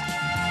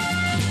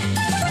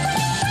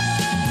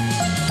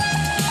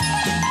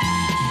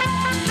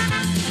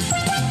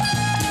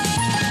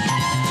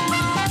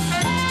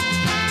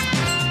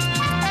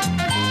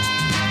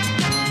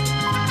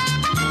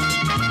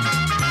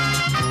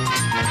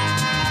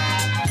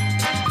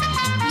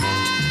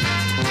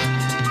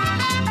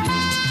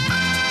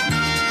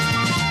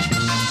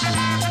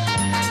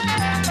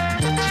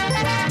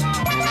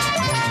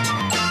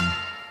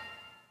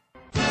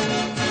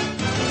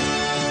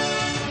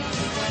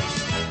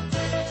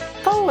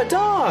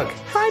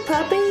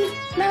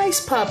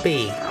 Nice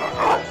puppy.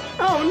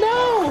 Oh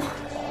no!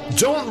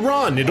 Don't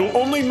run, it'll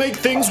only make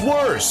things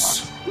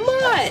worse.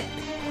 Mutt!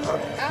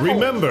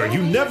 Remember,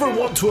 you never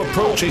want to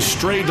approach a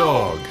stray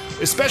dog,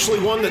 especially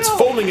one that's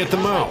foaming at the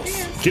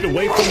mouth. Get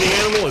away from the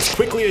animal as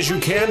quickly as you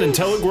can and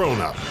tell a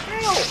grown-up.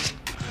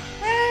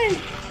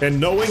 And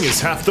knowing is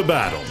half the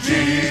battle.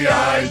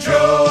 G.I.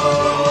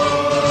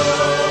 Joe!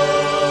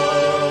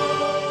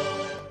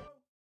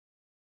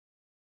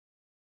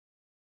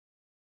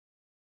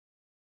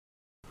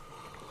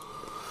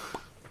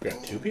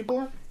 got 2 people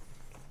on?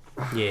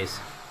 Yes.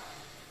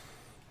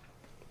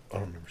 I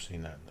don't remember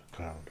seeing that in the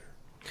calendar.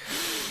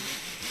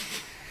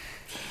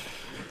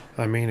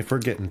 I mean, if we're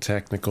getting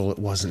technical, it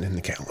wasn't in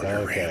the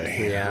calendar,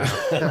 Randy. Yeah,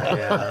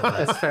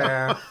 that's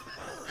fair.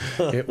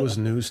 It was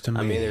news to me.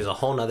 I mean, there's a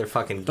whole nother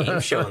fucking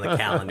game show in the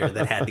calendar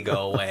that had to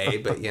go away,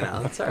 but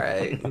it's all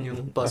right. You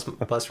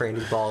bust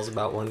Randy's balls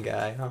about one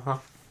guy.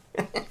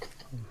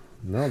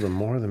 No, the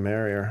more the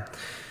merrier.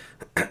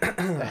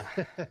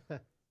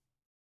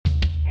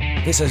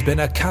 This has been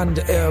a Canned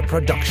Air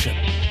production.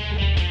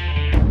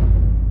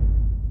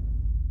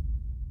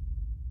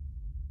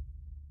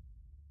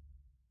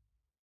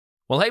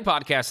 Well, hey,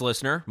 podcast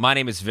listener. My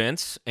name is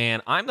Vince,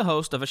 and I'm the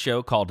host of a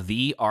show called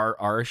The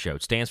RR Show.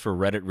 It stands for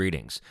Reddit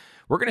Readings.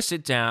 We're going to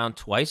sit down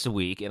twice a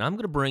week, and I'm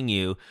going to bring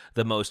you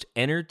the most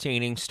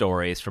entertaining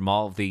stories from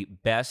all of the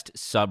best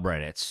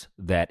subreddits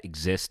that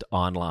exist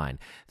online.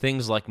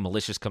 Things like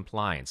malicious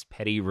compliance,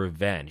 petty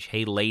revenge,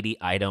 hey, lady,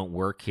 I don't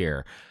work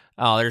here.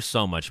 Oh, there's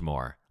so much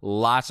more.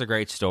 Lots of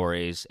great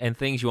stories and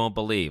things you won't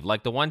believe.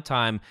 Like the one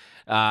time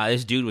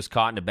this dude was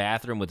caught in a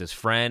bathroom with his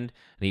friend,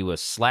 and he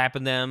was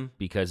slapping them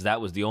because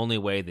that was the only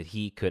way that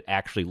he could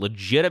actually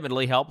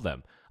legitimately help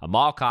them. A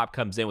mall cop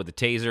comes in with a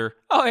taser.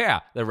 Oh,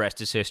 yeah, the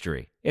rest is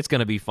history. It's going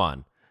to be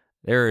fun.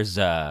 There's,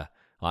 I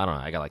don't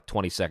know, I got like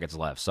 20 seconds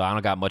left, so I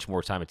don't got much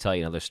more time to tell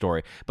you another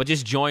story. But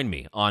just join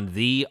me on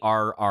The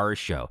RR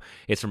Show.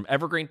 It's from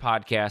Evergreen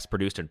Podcast,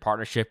 produced in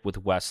partnership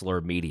with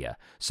Wessler Media.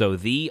 So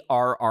The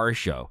RR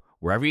Show,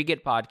 wherever you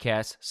get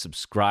podcasts,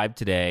 subscribe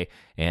today.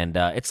 And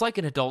it's like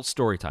an adult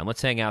story time.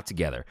 Let's hang out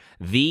together.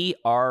 The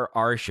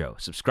RR Show.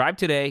 Subscribe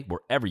today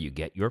wherever you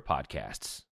get your podcasts.